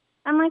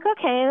 I'm like,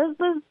 okay,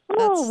 this is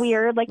a little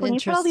weird. Like, when you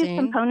put all these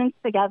components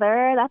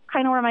together, that's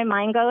kind of where my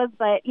mind goes.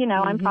 But,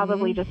 I'm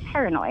probably just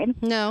paranoid.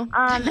 No,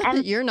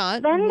 and you're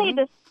not. Then they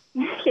just,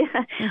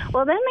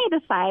 well, then they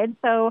decide.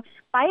 So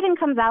Biden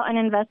comes out and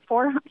invests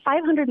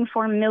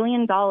 $504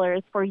 million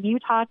for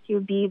Utah to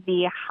be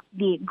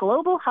the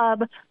global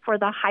hub for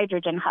the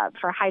hydrogen hub,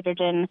 for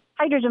hydrogen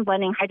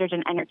blending,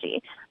 hydrogen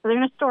energy. So they're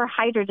going to store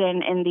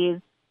hydrogen in these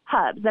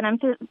hubs.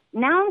 And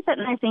now I'm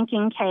sitting there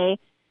thinking, okay,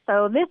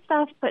 so this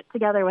stuff put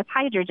together with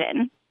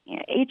hydrogen,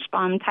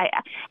 H-bomb type,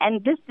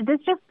 and this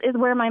just is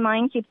where my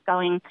mind keeps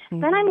going.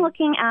 Then I'm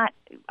looking at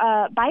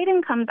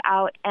Biden comes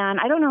out, and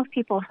I don't know if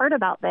people heard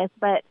about this,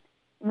 but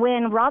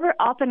when Robert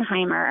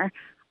Oppenheimer,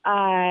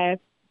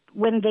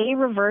 when they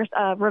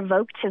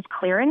revoked his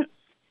clearance,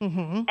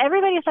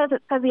 everybody says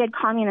it's because he had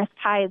communist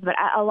ties, but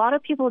a lot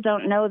of people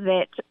don't know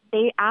that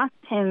they asked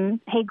him,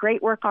 hey,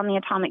 great work on the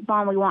atomic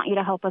bomb. We want you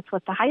to help us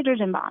with the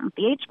hydrogen bomb,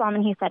 the H-bomb.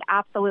 And he said,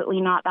 absolutely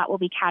not. That will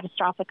be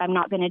catastrophic. I'm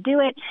not going to do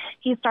it.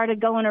 He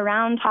started going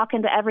around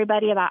talking to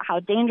everybody about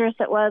how dangerous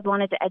it was,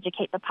 wanted to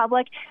educate the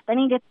public. Then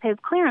he gets his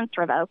clearance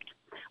revoked.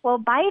 Well,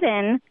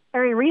 Biden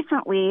very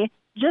recently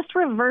just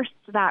reversed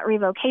that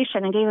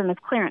revocation and gave him his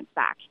clearance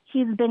back.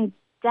 He's been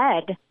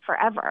dead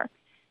forever.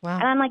 Wow.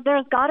 And I'm like,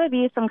 there's got to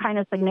be some kind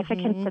of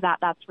significance to that.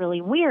 That's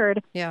really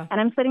weird. Yeah. And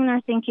I'm sitting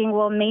there thinking,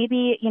 well,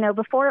 maybe,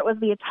 before it was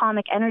the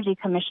Atomic Energy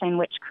Commission,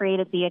 which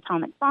created the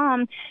atomic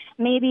bomb,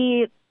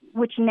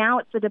 which now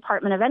it's the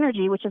Department of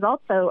Energy, which is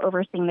also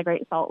overseeing the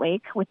Great Salt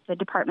Lake with the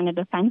Department of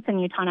Defense and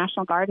Utah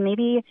National Guard.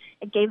 Maybe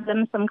it gave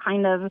them some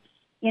kind of,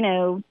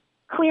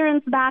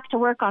 clearance back to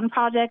work on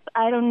projects.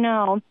 I don't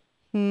know.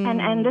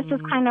 And this is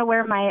kind of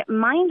where my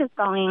mind is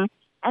going.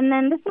 And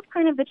then this is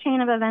kind of the chain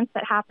of events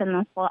that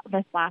happened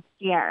this last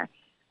year.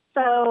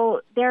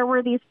 So there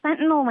were these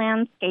sentinel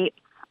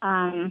landscapes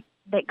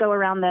that go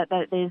around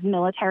these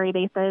military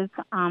bases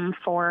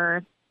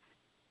for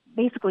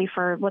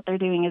what they're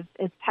doing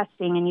is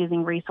testing and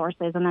using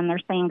resources. And then they're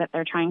saying that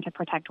they're trying to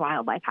protect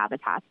wildlife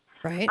habitats.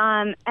 Right.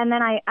 And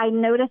then I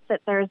noticed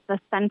that there's the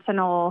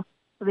sentinel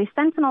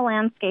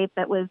landscape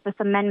that was this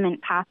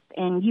amendment passed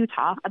in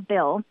Utah, a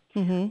bill.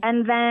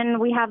 And then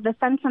we have the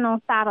Sentinel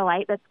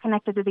satellite that's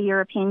connected to the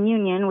European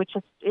Union, which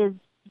is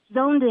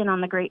zoned in on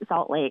the Great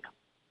Salt Lake.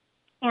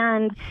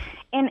 And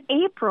in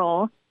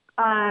April,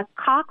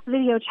 Cox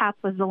video chats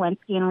with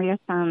Zelensky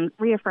and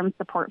reaffirmed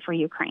support for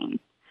Ukraine.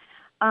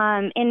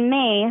 In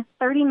May,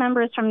 30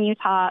 members from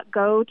Utah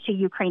go to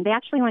Ukraine. They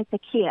actually went to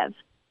Kiev,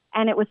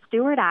 and it was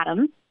Stuart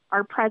Adams,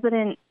 our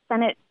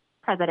Senate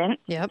president,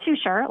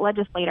 Tusher,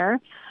 legislator,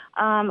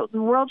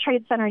 World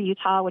Trade Center,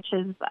 Utah, which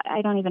is,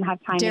 I don't even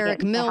have time Derek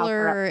to get into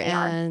Miller,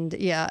 and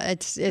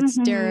it's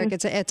Derek.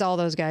 It's all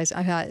those guys.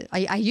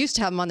 I used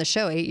to have them on the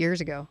show 8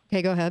 years ago.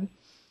 Okay, go ahead.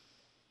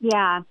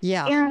 Yeah.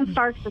 Aaron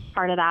Starks is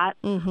part of that.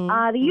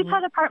 The Utah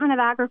Department of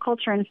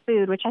Agriculture and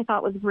Food, which I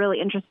thought was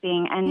really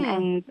interesting,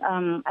 and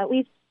at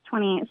least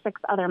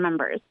 26 other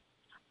members.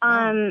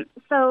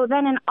 So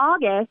then in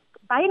August,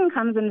 Biden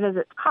comes and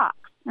visits Cox.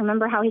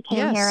 Remember how he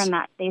came here and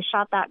that they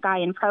shot that guy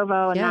in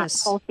Provo and that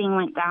whole thing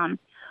went down.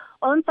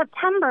 Well, in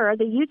September,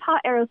 the Utah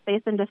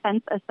Aerospace and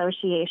Defense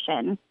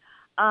Association,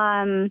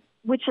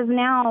 which is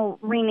now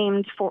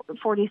renamed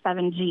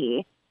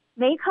 47G,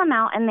 they come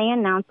out and they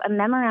announce a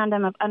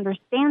memorandum of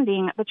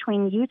understanding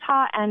between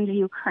Utah and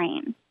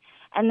Ukraine.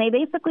 And they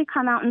basically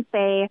come out and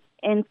say,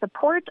 in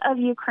support of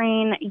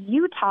Ukraine,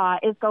 Utah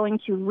is going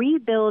to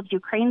rebuild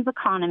Ukraine's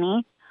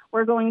economy.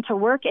 We're going to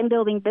work in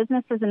building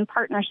businesses and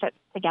partnerships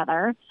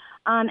together.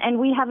 And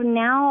we have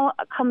now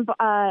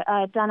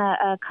done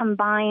a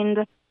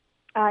combined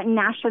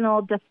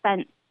national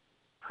defense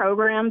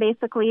program,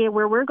 basically,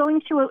 where we're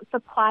going to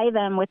supply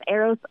them with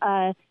this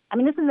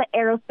is the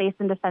aerospace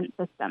and defense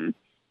system.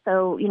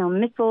 So,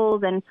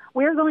 missiles, and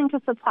we're going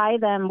to supply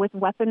them with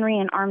weaponry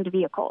and armed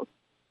vehicles.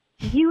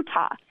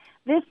 Utah.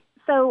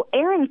 So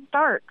Aaron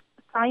Starks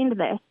signed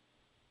this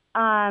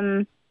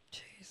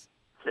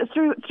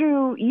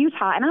through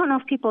Utah. And I don't know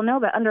if people know,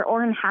 but under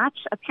Orrin Hatch,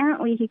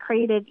 apparently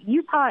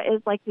Utah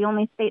is like the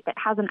only state that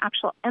has an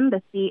actual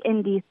embassy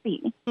in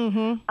D.C.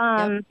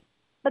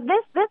 But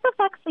this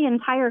affects the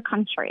entire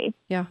country.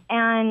 Yeah.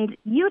 And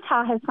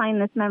Utah has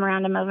signed this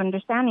memorandum of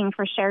understanding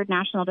for shared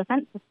national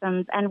defense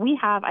systems. And we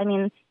have,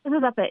 this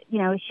is up at,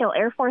 Hill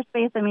Air Force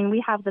Base.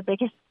 We have the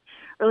biggest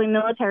really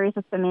military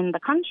system in the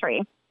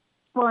country.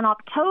 Well, in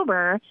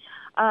October,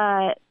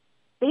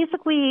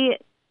 basically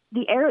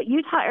the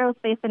Utah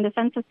Aerospace and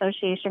Defense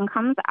Association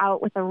comes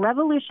out with a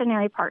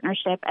revolutionary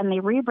partnership, and they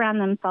rebrand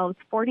themselves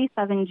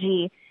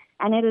 47G.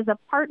 And it is a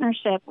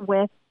partnership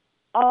with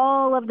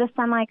all of the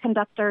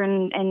semiconductor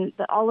and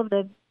all of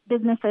the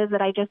businesses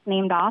that I just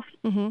named off.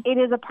 It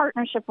is a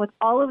partnership with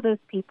all of those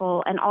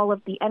people and all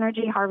of the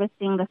energy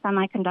harvesting, the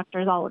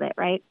semiconductors, all of it,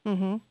 right?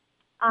 Then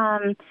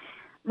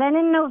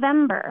in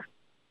November,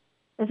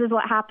 this is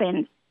what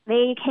happened.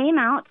 They came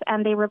out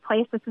and they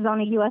replaced, this is on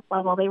a U.S.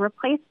 level, they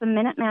replaced the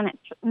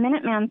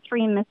Minuteman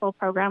III missile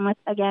program with,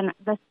 again,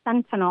 the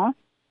Sentinel,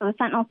 so the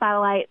Sentinel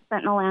satellite,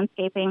 Sentinel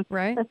landscaping,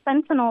 the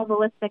Sentinel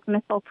ballistic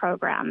missile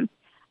program.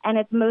 And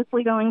it's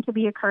mostly going to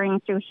be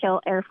occurring through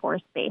Hill Air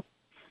Force Base.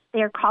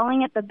 They are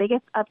calling it the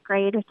biggest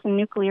upgrade to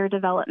nuclear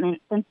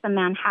development since the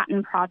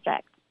Manhattan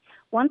Project.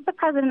 Once the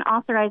president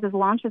authorizes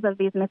launches of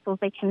these missiles,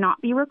 they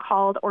cannot be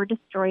recalled or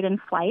destroyed in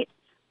flight.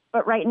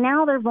 But right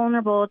now, they're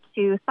vulnerable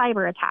to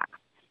cyber attacks.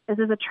 This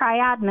is a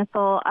triad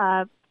missile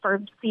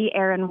for sea,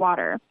 air, and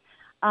water.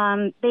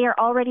 They are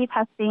already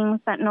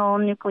testing Sentinel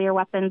nuclear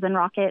weapons and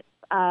rockets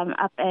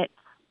up at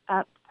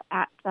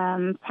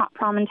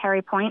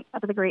Promontory Point,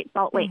 up at the Great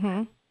Salt Lake,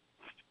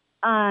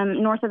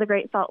 north of the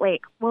Great Salt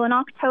Lake. Well, in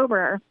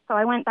October, so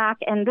I went back,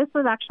 and this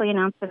was actually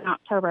announced in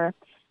October,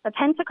 the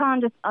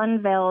Pentagon just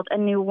unveiled a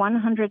new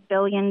 $100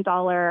 billion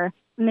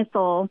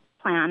missile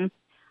plan.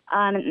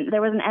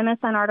 There was an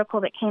MSN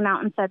article that came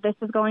out and said this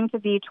is going to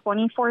be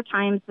 24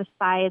 times the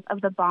size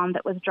of the bomb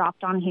that was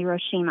dropped on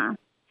Hiroshima.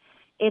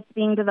 It's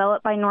being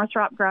developed by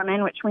Northrop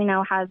Grumman, which we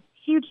know has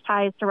huge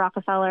ties to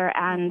Rockefeller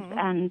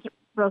and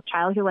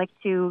Rothschild, who like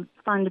to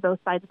fund both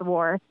sides of the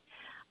war.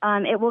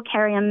 It will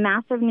carry a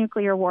massive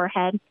nuclear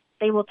warhead.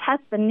 They will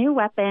test the new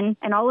weapon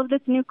and all of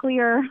this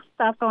nuclear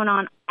stuff going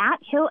on at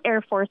Hill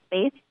Air Force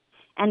Base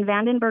and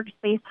Vandenberg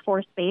Space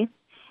Force Base.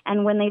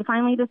 And when they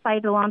finally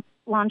decide to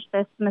launch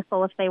this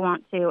missile, if they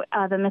want to,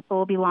 the missile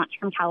will be launched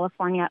from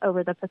California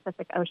over the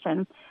Pacific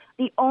Ocean.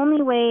 The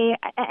only way,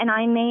 and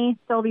I may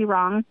still be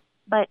wrong,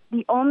 but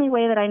the only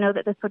way that I know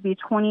that this would be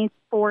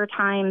 24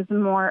 times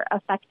more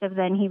effective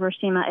than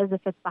Hiroshima is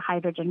if it's the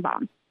hydrogen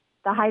bomb.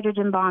 The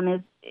hydrogen bomb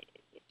is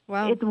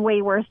it's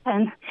way worse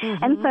than.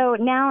 And so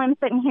now I'm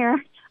sitting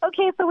here,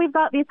 okay, so we've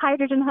got these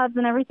hydrogen hubs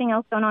and everything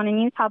else going on in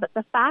Utah, but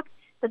the fact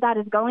that that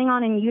is going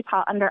on in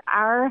Utah under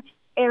our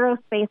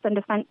aerospace and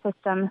defense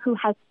system, who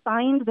has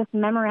signed this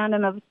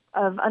memorandum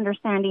of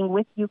understanding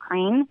with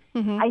Ukraine,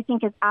 I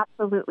think is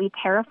absolutely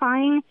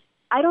terrifying.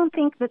 I don't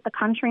think that the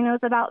country knows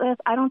about this.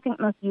 I don't think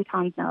most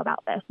Utahns know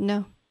about this.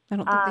 No, I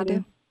don't think they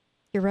do.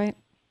 You're right.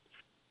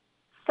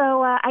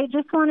 So I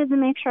just wanted to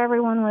make sure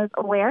everyone was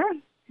aware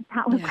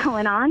that was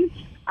going on.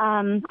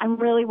 I'm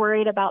really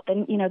worried about the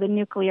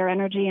nuclear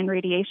energy and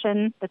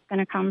radiation that's going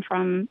to come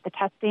from the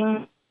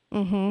testing,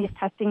 these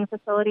testing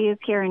facilities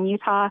here in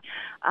Utah.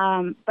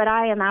 But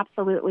I am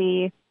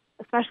absolutely,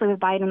 especially with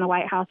Biden in the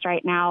White House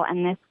right now,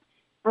 and this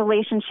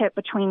relationship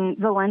between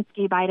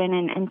Zelensky, Biden,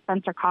 and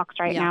Spencer Cox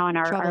right now, and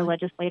our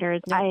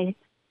legislators,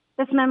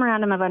 this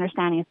memorandum of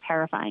understanding is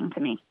terrifying to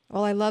me.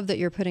 Well, I love that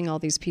you're putting all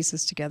these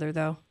pieces together,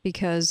 though,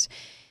 because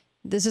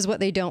this is what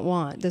they don't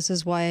want. This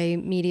is why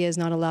media is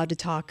not allowed to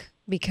talk,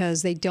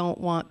 because they don't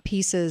want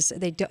pieces.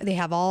 They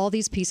have all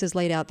these pieces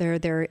laid out there.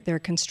 They're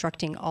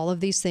constructing all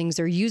of these things.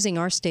 They're using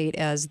our state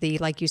as the,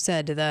 like you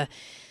said,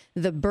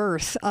 the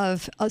birth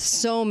of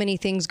so many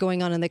things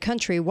going on in the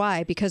country.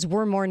 Why? Because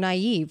we're more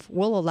naive.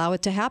 We'll allow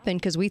it to happen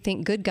because we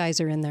think good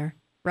guys are in there,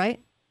 right?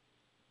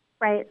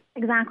 Right,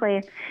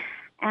 exactly.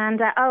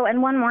 And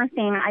and one more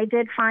thing, I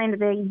did find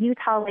the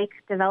Utah Lake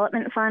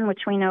Development Fund,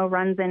 which we know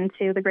runs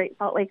into the Great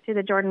Salt Lake through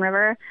the Jordan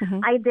River.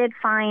 I did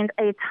find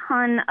a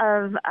ton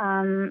of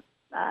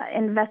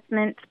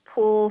investment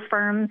pool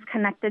firms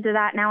connected to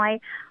that. Now,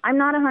 I'm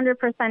not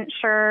 100%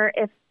 sure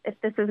if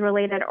this is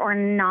related or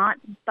not,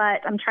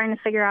 but I'm trying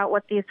to figure out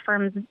what these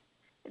firms,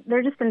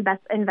 they're just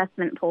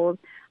investment pools.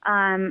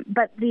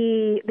 But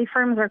the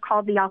firms are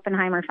called the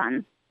Oppenheimer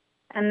Funds,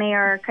 and they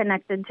are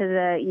connected to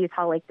the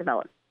Utah Lake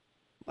Development.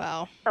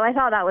 Wow. So I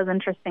thought that was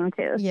interesting,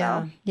 too.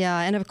 Yeah. So. Yeah.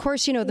 And of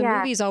course, the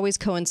movies always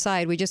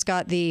coincide. We just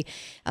got the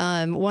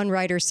one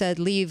writer said,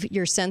 leave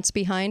your sense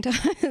behind,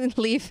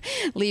 leave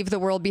the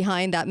world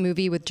behind. That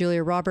movie with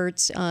Julia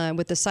Roberts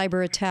with the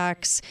cyber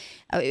attacks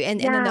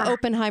and then the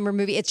Oppenheimer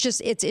movie.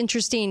 It's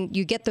interesting.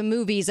 You get the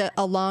movies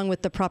along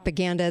with the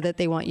propaganda that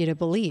they want you to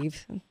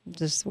believe.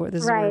 This is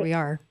where we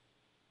are.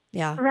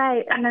 Yeah.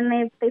 Right. And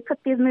then they put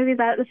these movies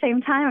out at the same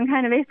time and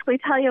kind of basically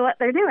tell you what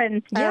they're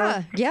doing.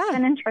 So it's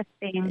been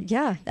interesting.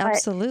 Yeah,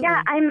 absolutely.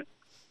 But,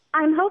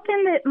 I'm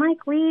hoping that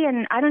Mike Lee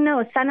and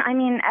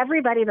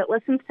everybody that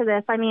listens to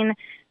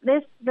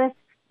this, this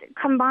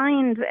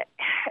combined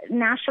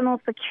national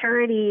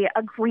security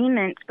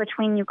agreement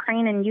between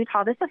Ukraine and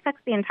Utah, this affects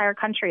the entire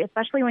country,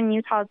 especially when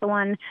Utah is the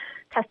one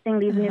testing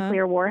these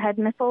nuclear warhead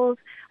missiles.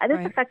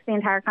 This affects the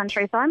entire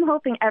country. So I'm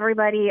hoping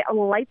everybody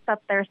lights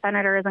up their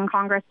senators and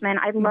congressmen.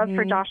 I'd love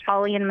for Josh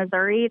Hawley in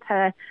Missouri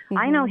to,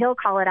 I know he'll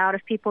call it out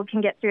if people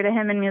can get through to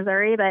him in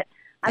Missouri, but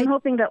I'm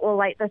hoping that we'll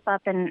light this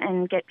up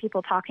and get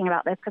people talking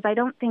about this, because I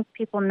don't think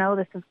people know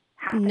this is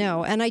happening.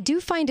 No, and I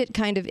do find it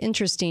kind of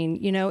interesting.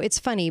 It's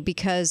funny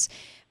because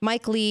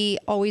Mike Lee,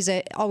 always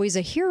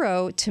a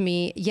hero to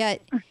me,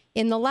 yet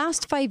In the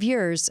last 5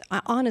 years,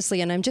 honestly,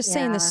 and I'm just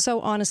saying this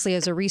so honestly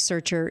as a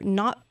researcher,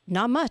 not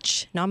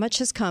much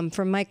has come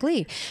from Mike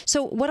Lee.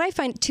 So what I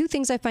find, two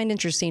things I find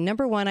interesting.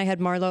 Number one, I had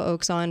Marlo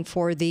Oaks on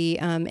for the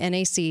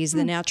NACs,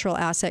 the natural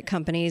asset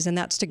companies, and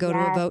that's to go to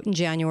a vote in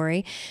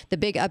January. The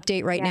big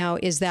update right now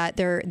is that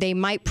they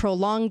might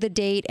prolong the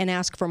date and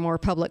ask for more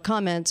public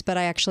comments, but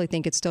I actually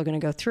think it's still going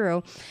to go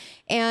through.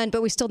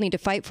 But we still need to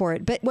fight for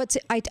it. But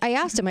I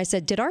asked him, I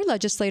said, did our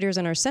legislators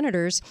and our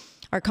senators,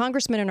 our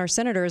congressmen and our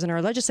senators and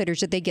our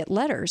legislators, did they get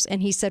letters?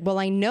 And he said, well,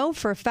 I know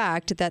for a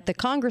fact that the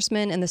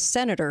congressmen and the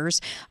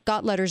senators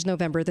got letters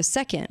November the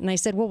 2nd. And I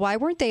said, well, why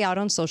weren't they out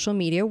on social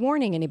media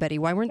warning anybody?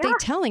 Why weren't they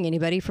telling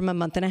anybody from a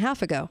month and a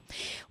half ago?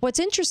 What's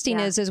interesting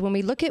is when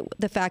we look at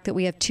the fact that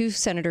we have 2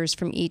 senators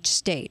from each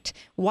state,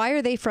 why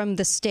are they from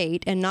the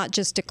state and not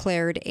just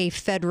declared a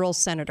federal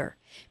senator?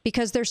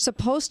 Because they're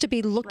supposed to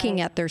be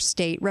looking at their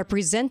state,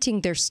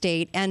 representing their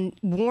state, and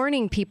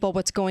warning people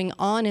what's going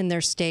on in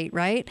their state,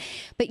 right?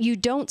 But you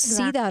don't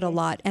see that a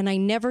lot, and I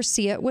never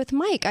see it with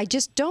Mike. I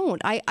just don't.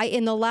 I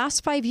in the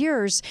last 5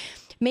 years,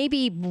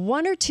 maybe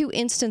 1 or 2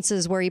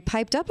 instances where he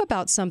piped up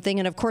about something.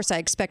 And of course, I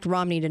expect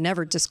Romney to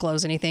never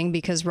disclose anything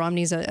because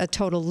Romney's a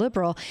total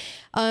liberal.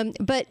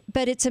 But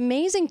it's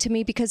amazing to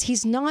me because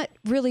he's not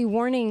really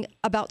warning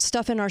about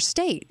stuff in our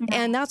state.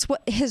 And that's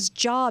what his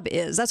job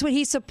is. That's what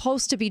he's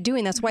supposed to be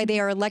doing. That's why they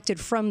are elected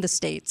from the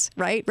states,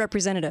 right?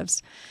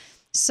 Representatives.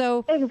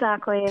 So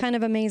exactly, kind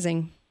of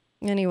amazing.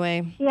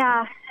 Anyway.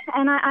 Yeah.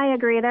 And I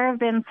agree. There have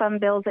been some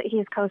bills that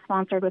he's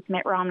co-sponsored with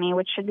Mitt Romney,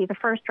 which should be the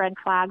first red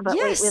flag. But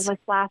lately, this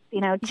last,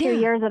 2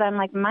 years that I'm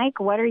like, Mike,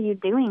 what are you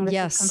doing?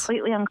 This is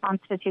completely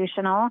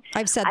unconstitutional.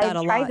 I've said that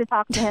a lot. I tried to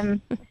talk to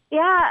him,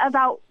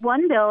 about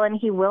one bill, and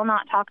he will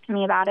not talk to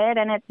me about it.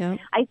 And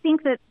I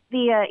think that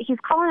he's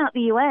calling out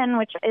the UN,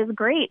 which is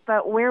great,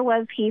 but where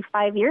was he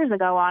 5 years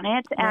ago on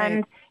it?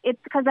 And it's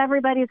because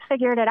everybody's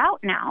figured it out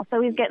now.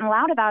 So he's getting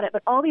loud about it.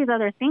 But all these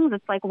other things,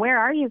 it's like, where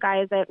are you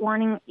guys at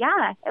warning?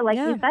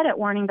 You said it,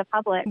 warning the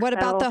public. What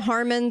about the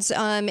Harmons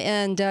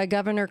and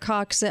Governor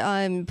Cox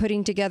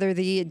putting together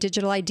the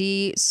digital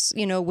ID,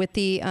 with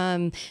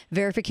the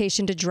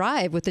verification to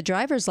drive with the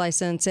driver's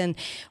license? And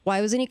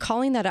why wasn't he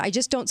calling that? I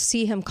just don't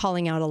see him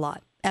calling out a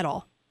lot at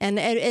all. And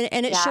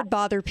it should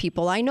bother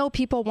people. I know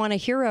people want a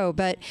hero,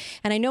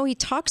 and I know he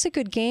talks a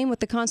good game with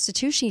the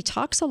Constitution. He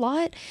talks a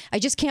lot. I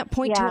just can't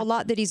point to a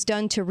lot that he's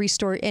done to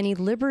restore any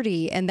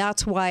liberty. And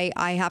that's why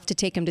I have to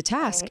take him to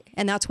task.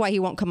 And that's why he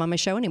won't come on my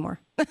show anymore.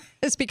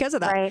 It's because of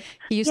that.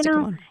 He used to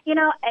come on.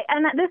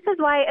 And this is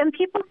why, and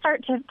people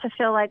start to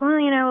feel like, well,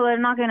 they're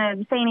not going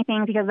to say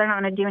anything because they're not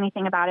going to do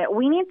anything about it.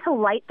 We need to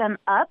light them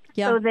up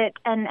so that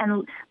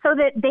so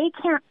that they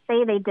can't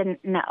say they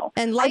didn't know.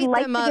 And light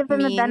them up give them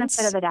means, the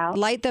benefit of the doubt.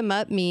 Light them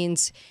up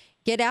means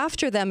get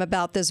after them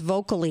about this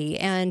vocally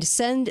and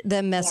send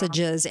them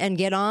messages and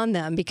get on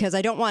them, because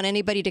I don't want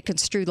anybody to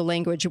construe the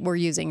language we're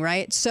using,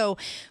 right? So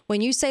when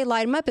you say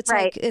light them up,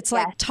 it's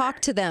like talk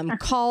to them,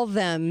 call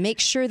them, make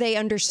sure they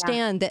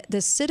understand that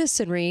the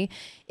citizenry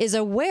is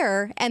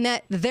aware and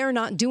that they're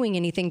not doing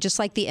anything, just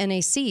like the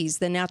NACs,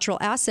 the natural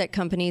asset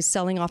companies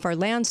selling off our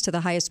lands to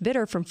the highest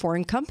bidder from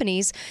foreign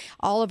companies,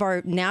 all of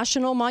our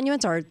national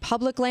monuments, our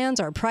public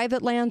lands, our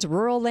private lands,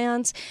 rural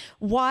lands.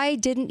 Why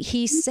didn't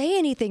he say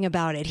anything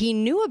about it? He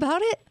knew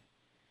about it.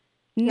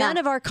 None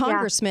of our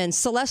congressmen,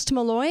 Celeste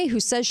Malloy, who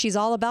says she's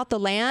all about the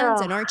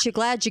lands, and aren't you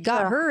glad you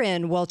got her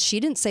in? Well,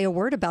 she didn't say a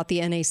word about the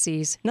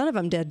NACs. None of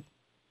them did.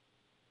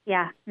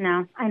 Yeah,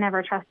 no, I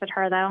never trusted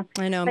her, though.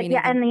 I know, but me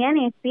neither. And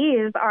the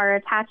NACs are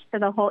attached to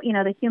the whole,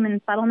 the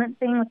human settlement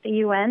thing with the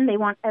UN. They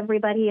want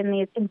everybody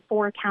in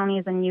 4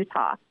 counties in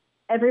Utah.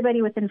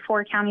 Everybody within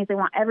 4 counties. They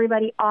want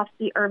everybody off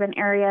the urban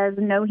areas,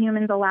 no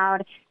humans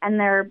allowed, and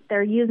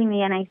they're using the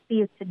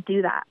NACs to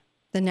do that.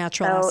 The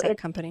natural asset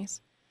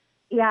companies.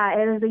 Yeah,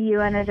 it is a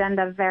UN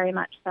agenda, very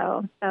much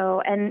so.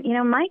 And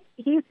Mike,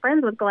 he's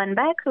friends with Glenn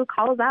Beck, who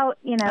calls out,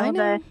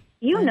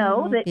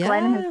 that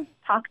Glenn has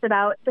talked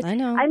about. I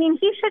know. I mean,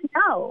 he should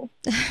know.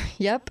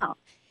 Yep. Oh.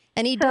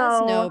 And he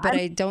does know, but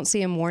I don't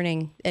see him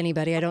warning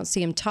anybody. I don't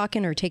see him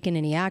talking or taking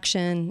any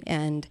action.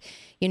 And,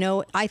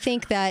 I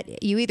think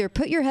that you either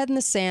put your head in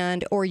the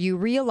sand or you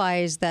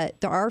realize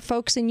that there are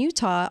folks in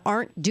Utah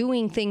aren't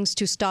doing things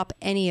to stop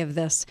any of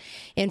this.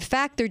 In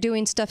fact, they're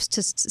doing stuff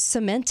to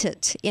cement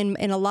it in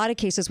a lot of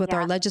cases with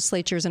our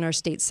legislatures and our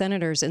state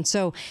senators. And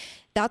so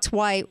that's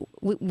why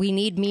we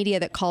need media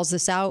that calls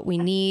this out. We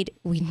need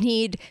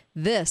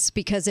this,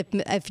 because if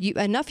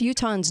enough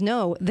Utahns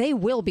know, they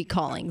will be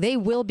calling, they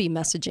will be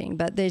messaging,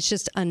 but it's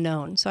just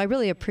unknown. So I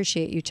really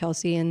appreciate you,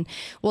 Chelci, and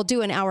we'll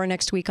do an hour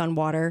next week on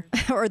water,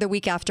 or the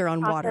week after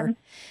on water.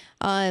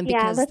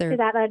 Because let's do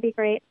that. That'd be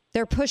great.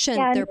 They're pushing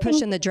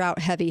the drought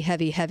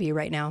heavy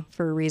right now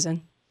for a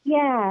reason.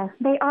 Yeah,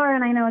 they are,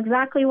 and I know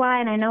exactly why,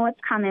 and I know it's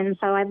coming,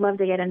 so I'd love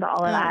to get into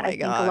all of that. I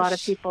think a lot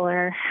of people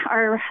are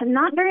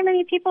not very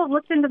many people have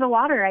looked into the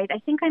water. I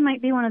think I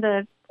might be one of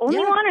the only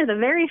one or the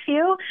very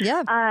few.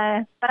 Yeah.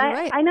 But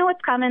I know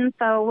it's coming,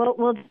 so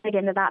we'll dig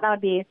into that.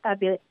 That'd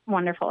be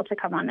wonderful to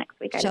come on next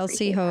week.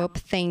 Chelci Hope,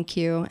 thank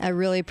you. I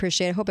really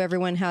appreciate it. I hope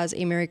everyone has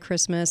a Merry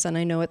Christmas. And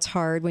I know it's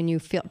hard when you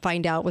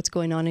find out what's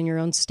going on in your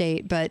own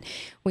state, but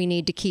we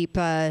need to keep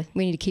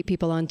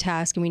people on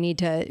task, and we need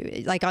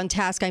to, like, on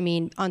task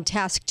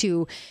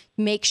to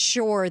make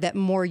sure that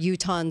more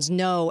Utahns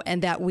know,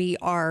 and that we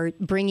are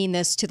bringing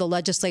this to the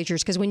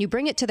legislatures. Because when you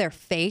bring it to their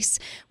face,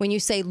 when you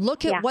say,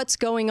 look at what's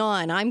going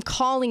on, I'm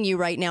calling you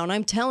right now and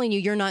I'm telling you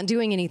you're not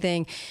doing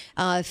anything,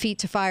 feet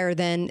to fire,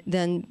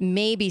 then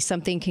maybe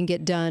something can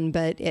get done.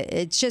 But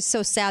it's just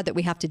so sad that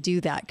we have to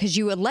do that, because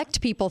you elect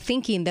people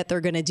thinking that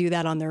they're going to do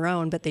that on their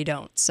own, but they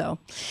don't. So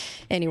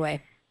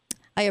anyway,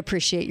 I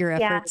appreciate your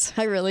efforts.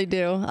 I really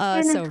do.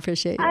 So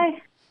appreciate you.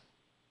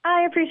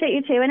 I appreciate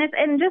you too.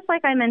 And just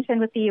like I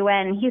mentioned with the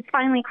UN, he's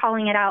finally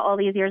calling it out all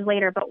these years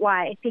later. But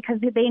why? Because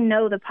they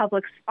know the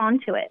public's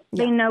onto it.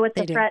 Yeah, they know it's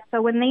a threat.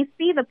 So when they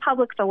see the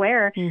public's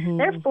aware, Mm-hmm.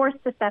 they're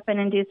forced to step in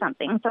and do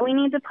something. So we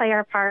need to play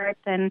our parts.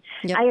 And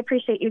I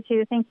appreciate you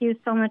too. Thank you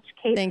so much,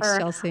 Kate, Thanks,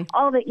 for Chelci.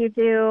 all that you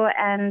do.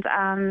 And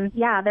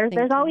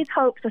there's always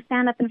hope. So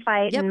stand up and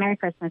fight. And Merry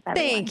Christmas,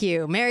 everyone. Thank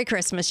you. Merry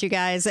Christmas, you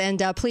guys. And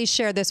please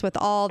share this with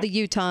all the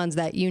Utahns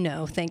that you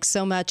know. Thanks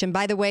so much. And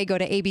by the way, go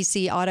to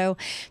ABC Auto,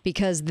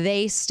 because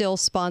they still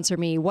sponsor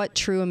me. What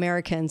true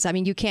Americans? I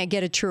mean, you can't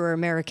get a truer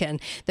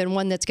American than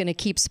one that's going to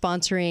keep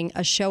sponsoring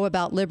a show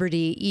about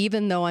liberty,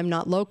 even though I'm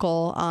not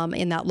local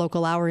in that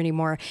local hour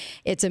anymore.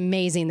 It's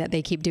amazing that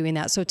they keep doing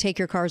that. So take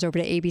your cars over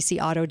to ABC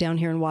Auto down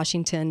here in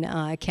Washington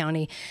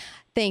County.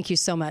 Thank you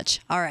so much.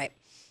 All right.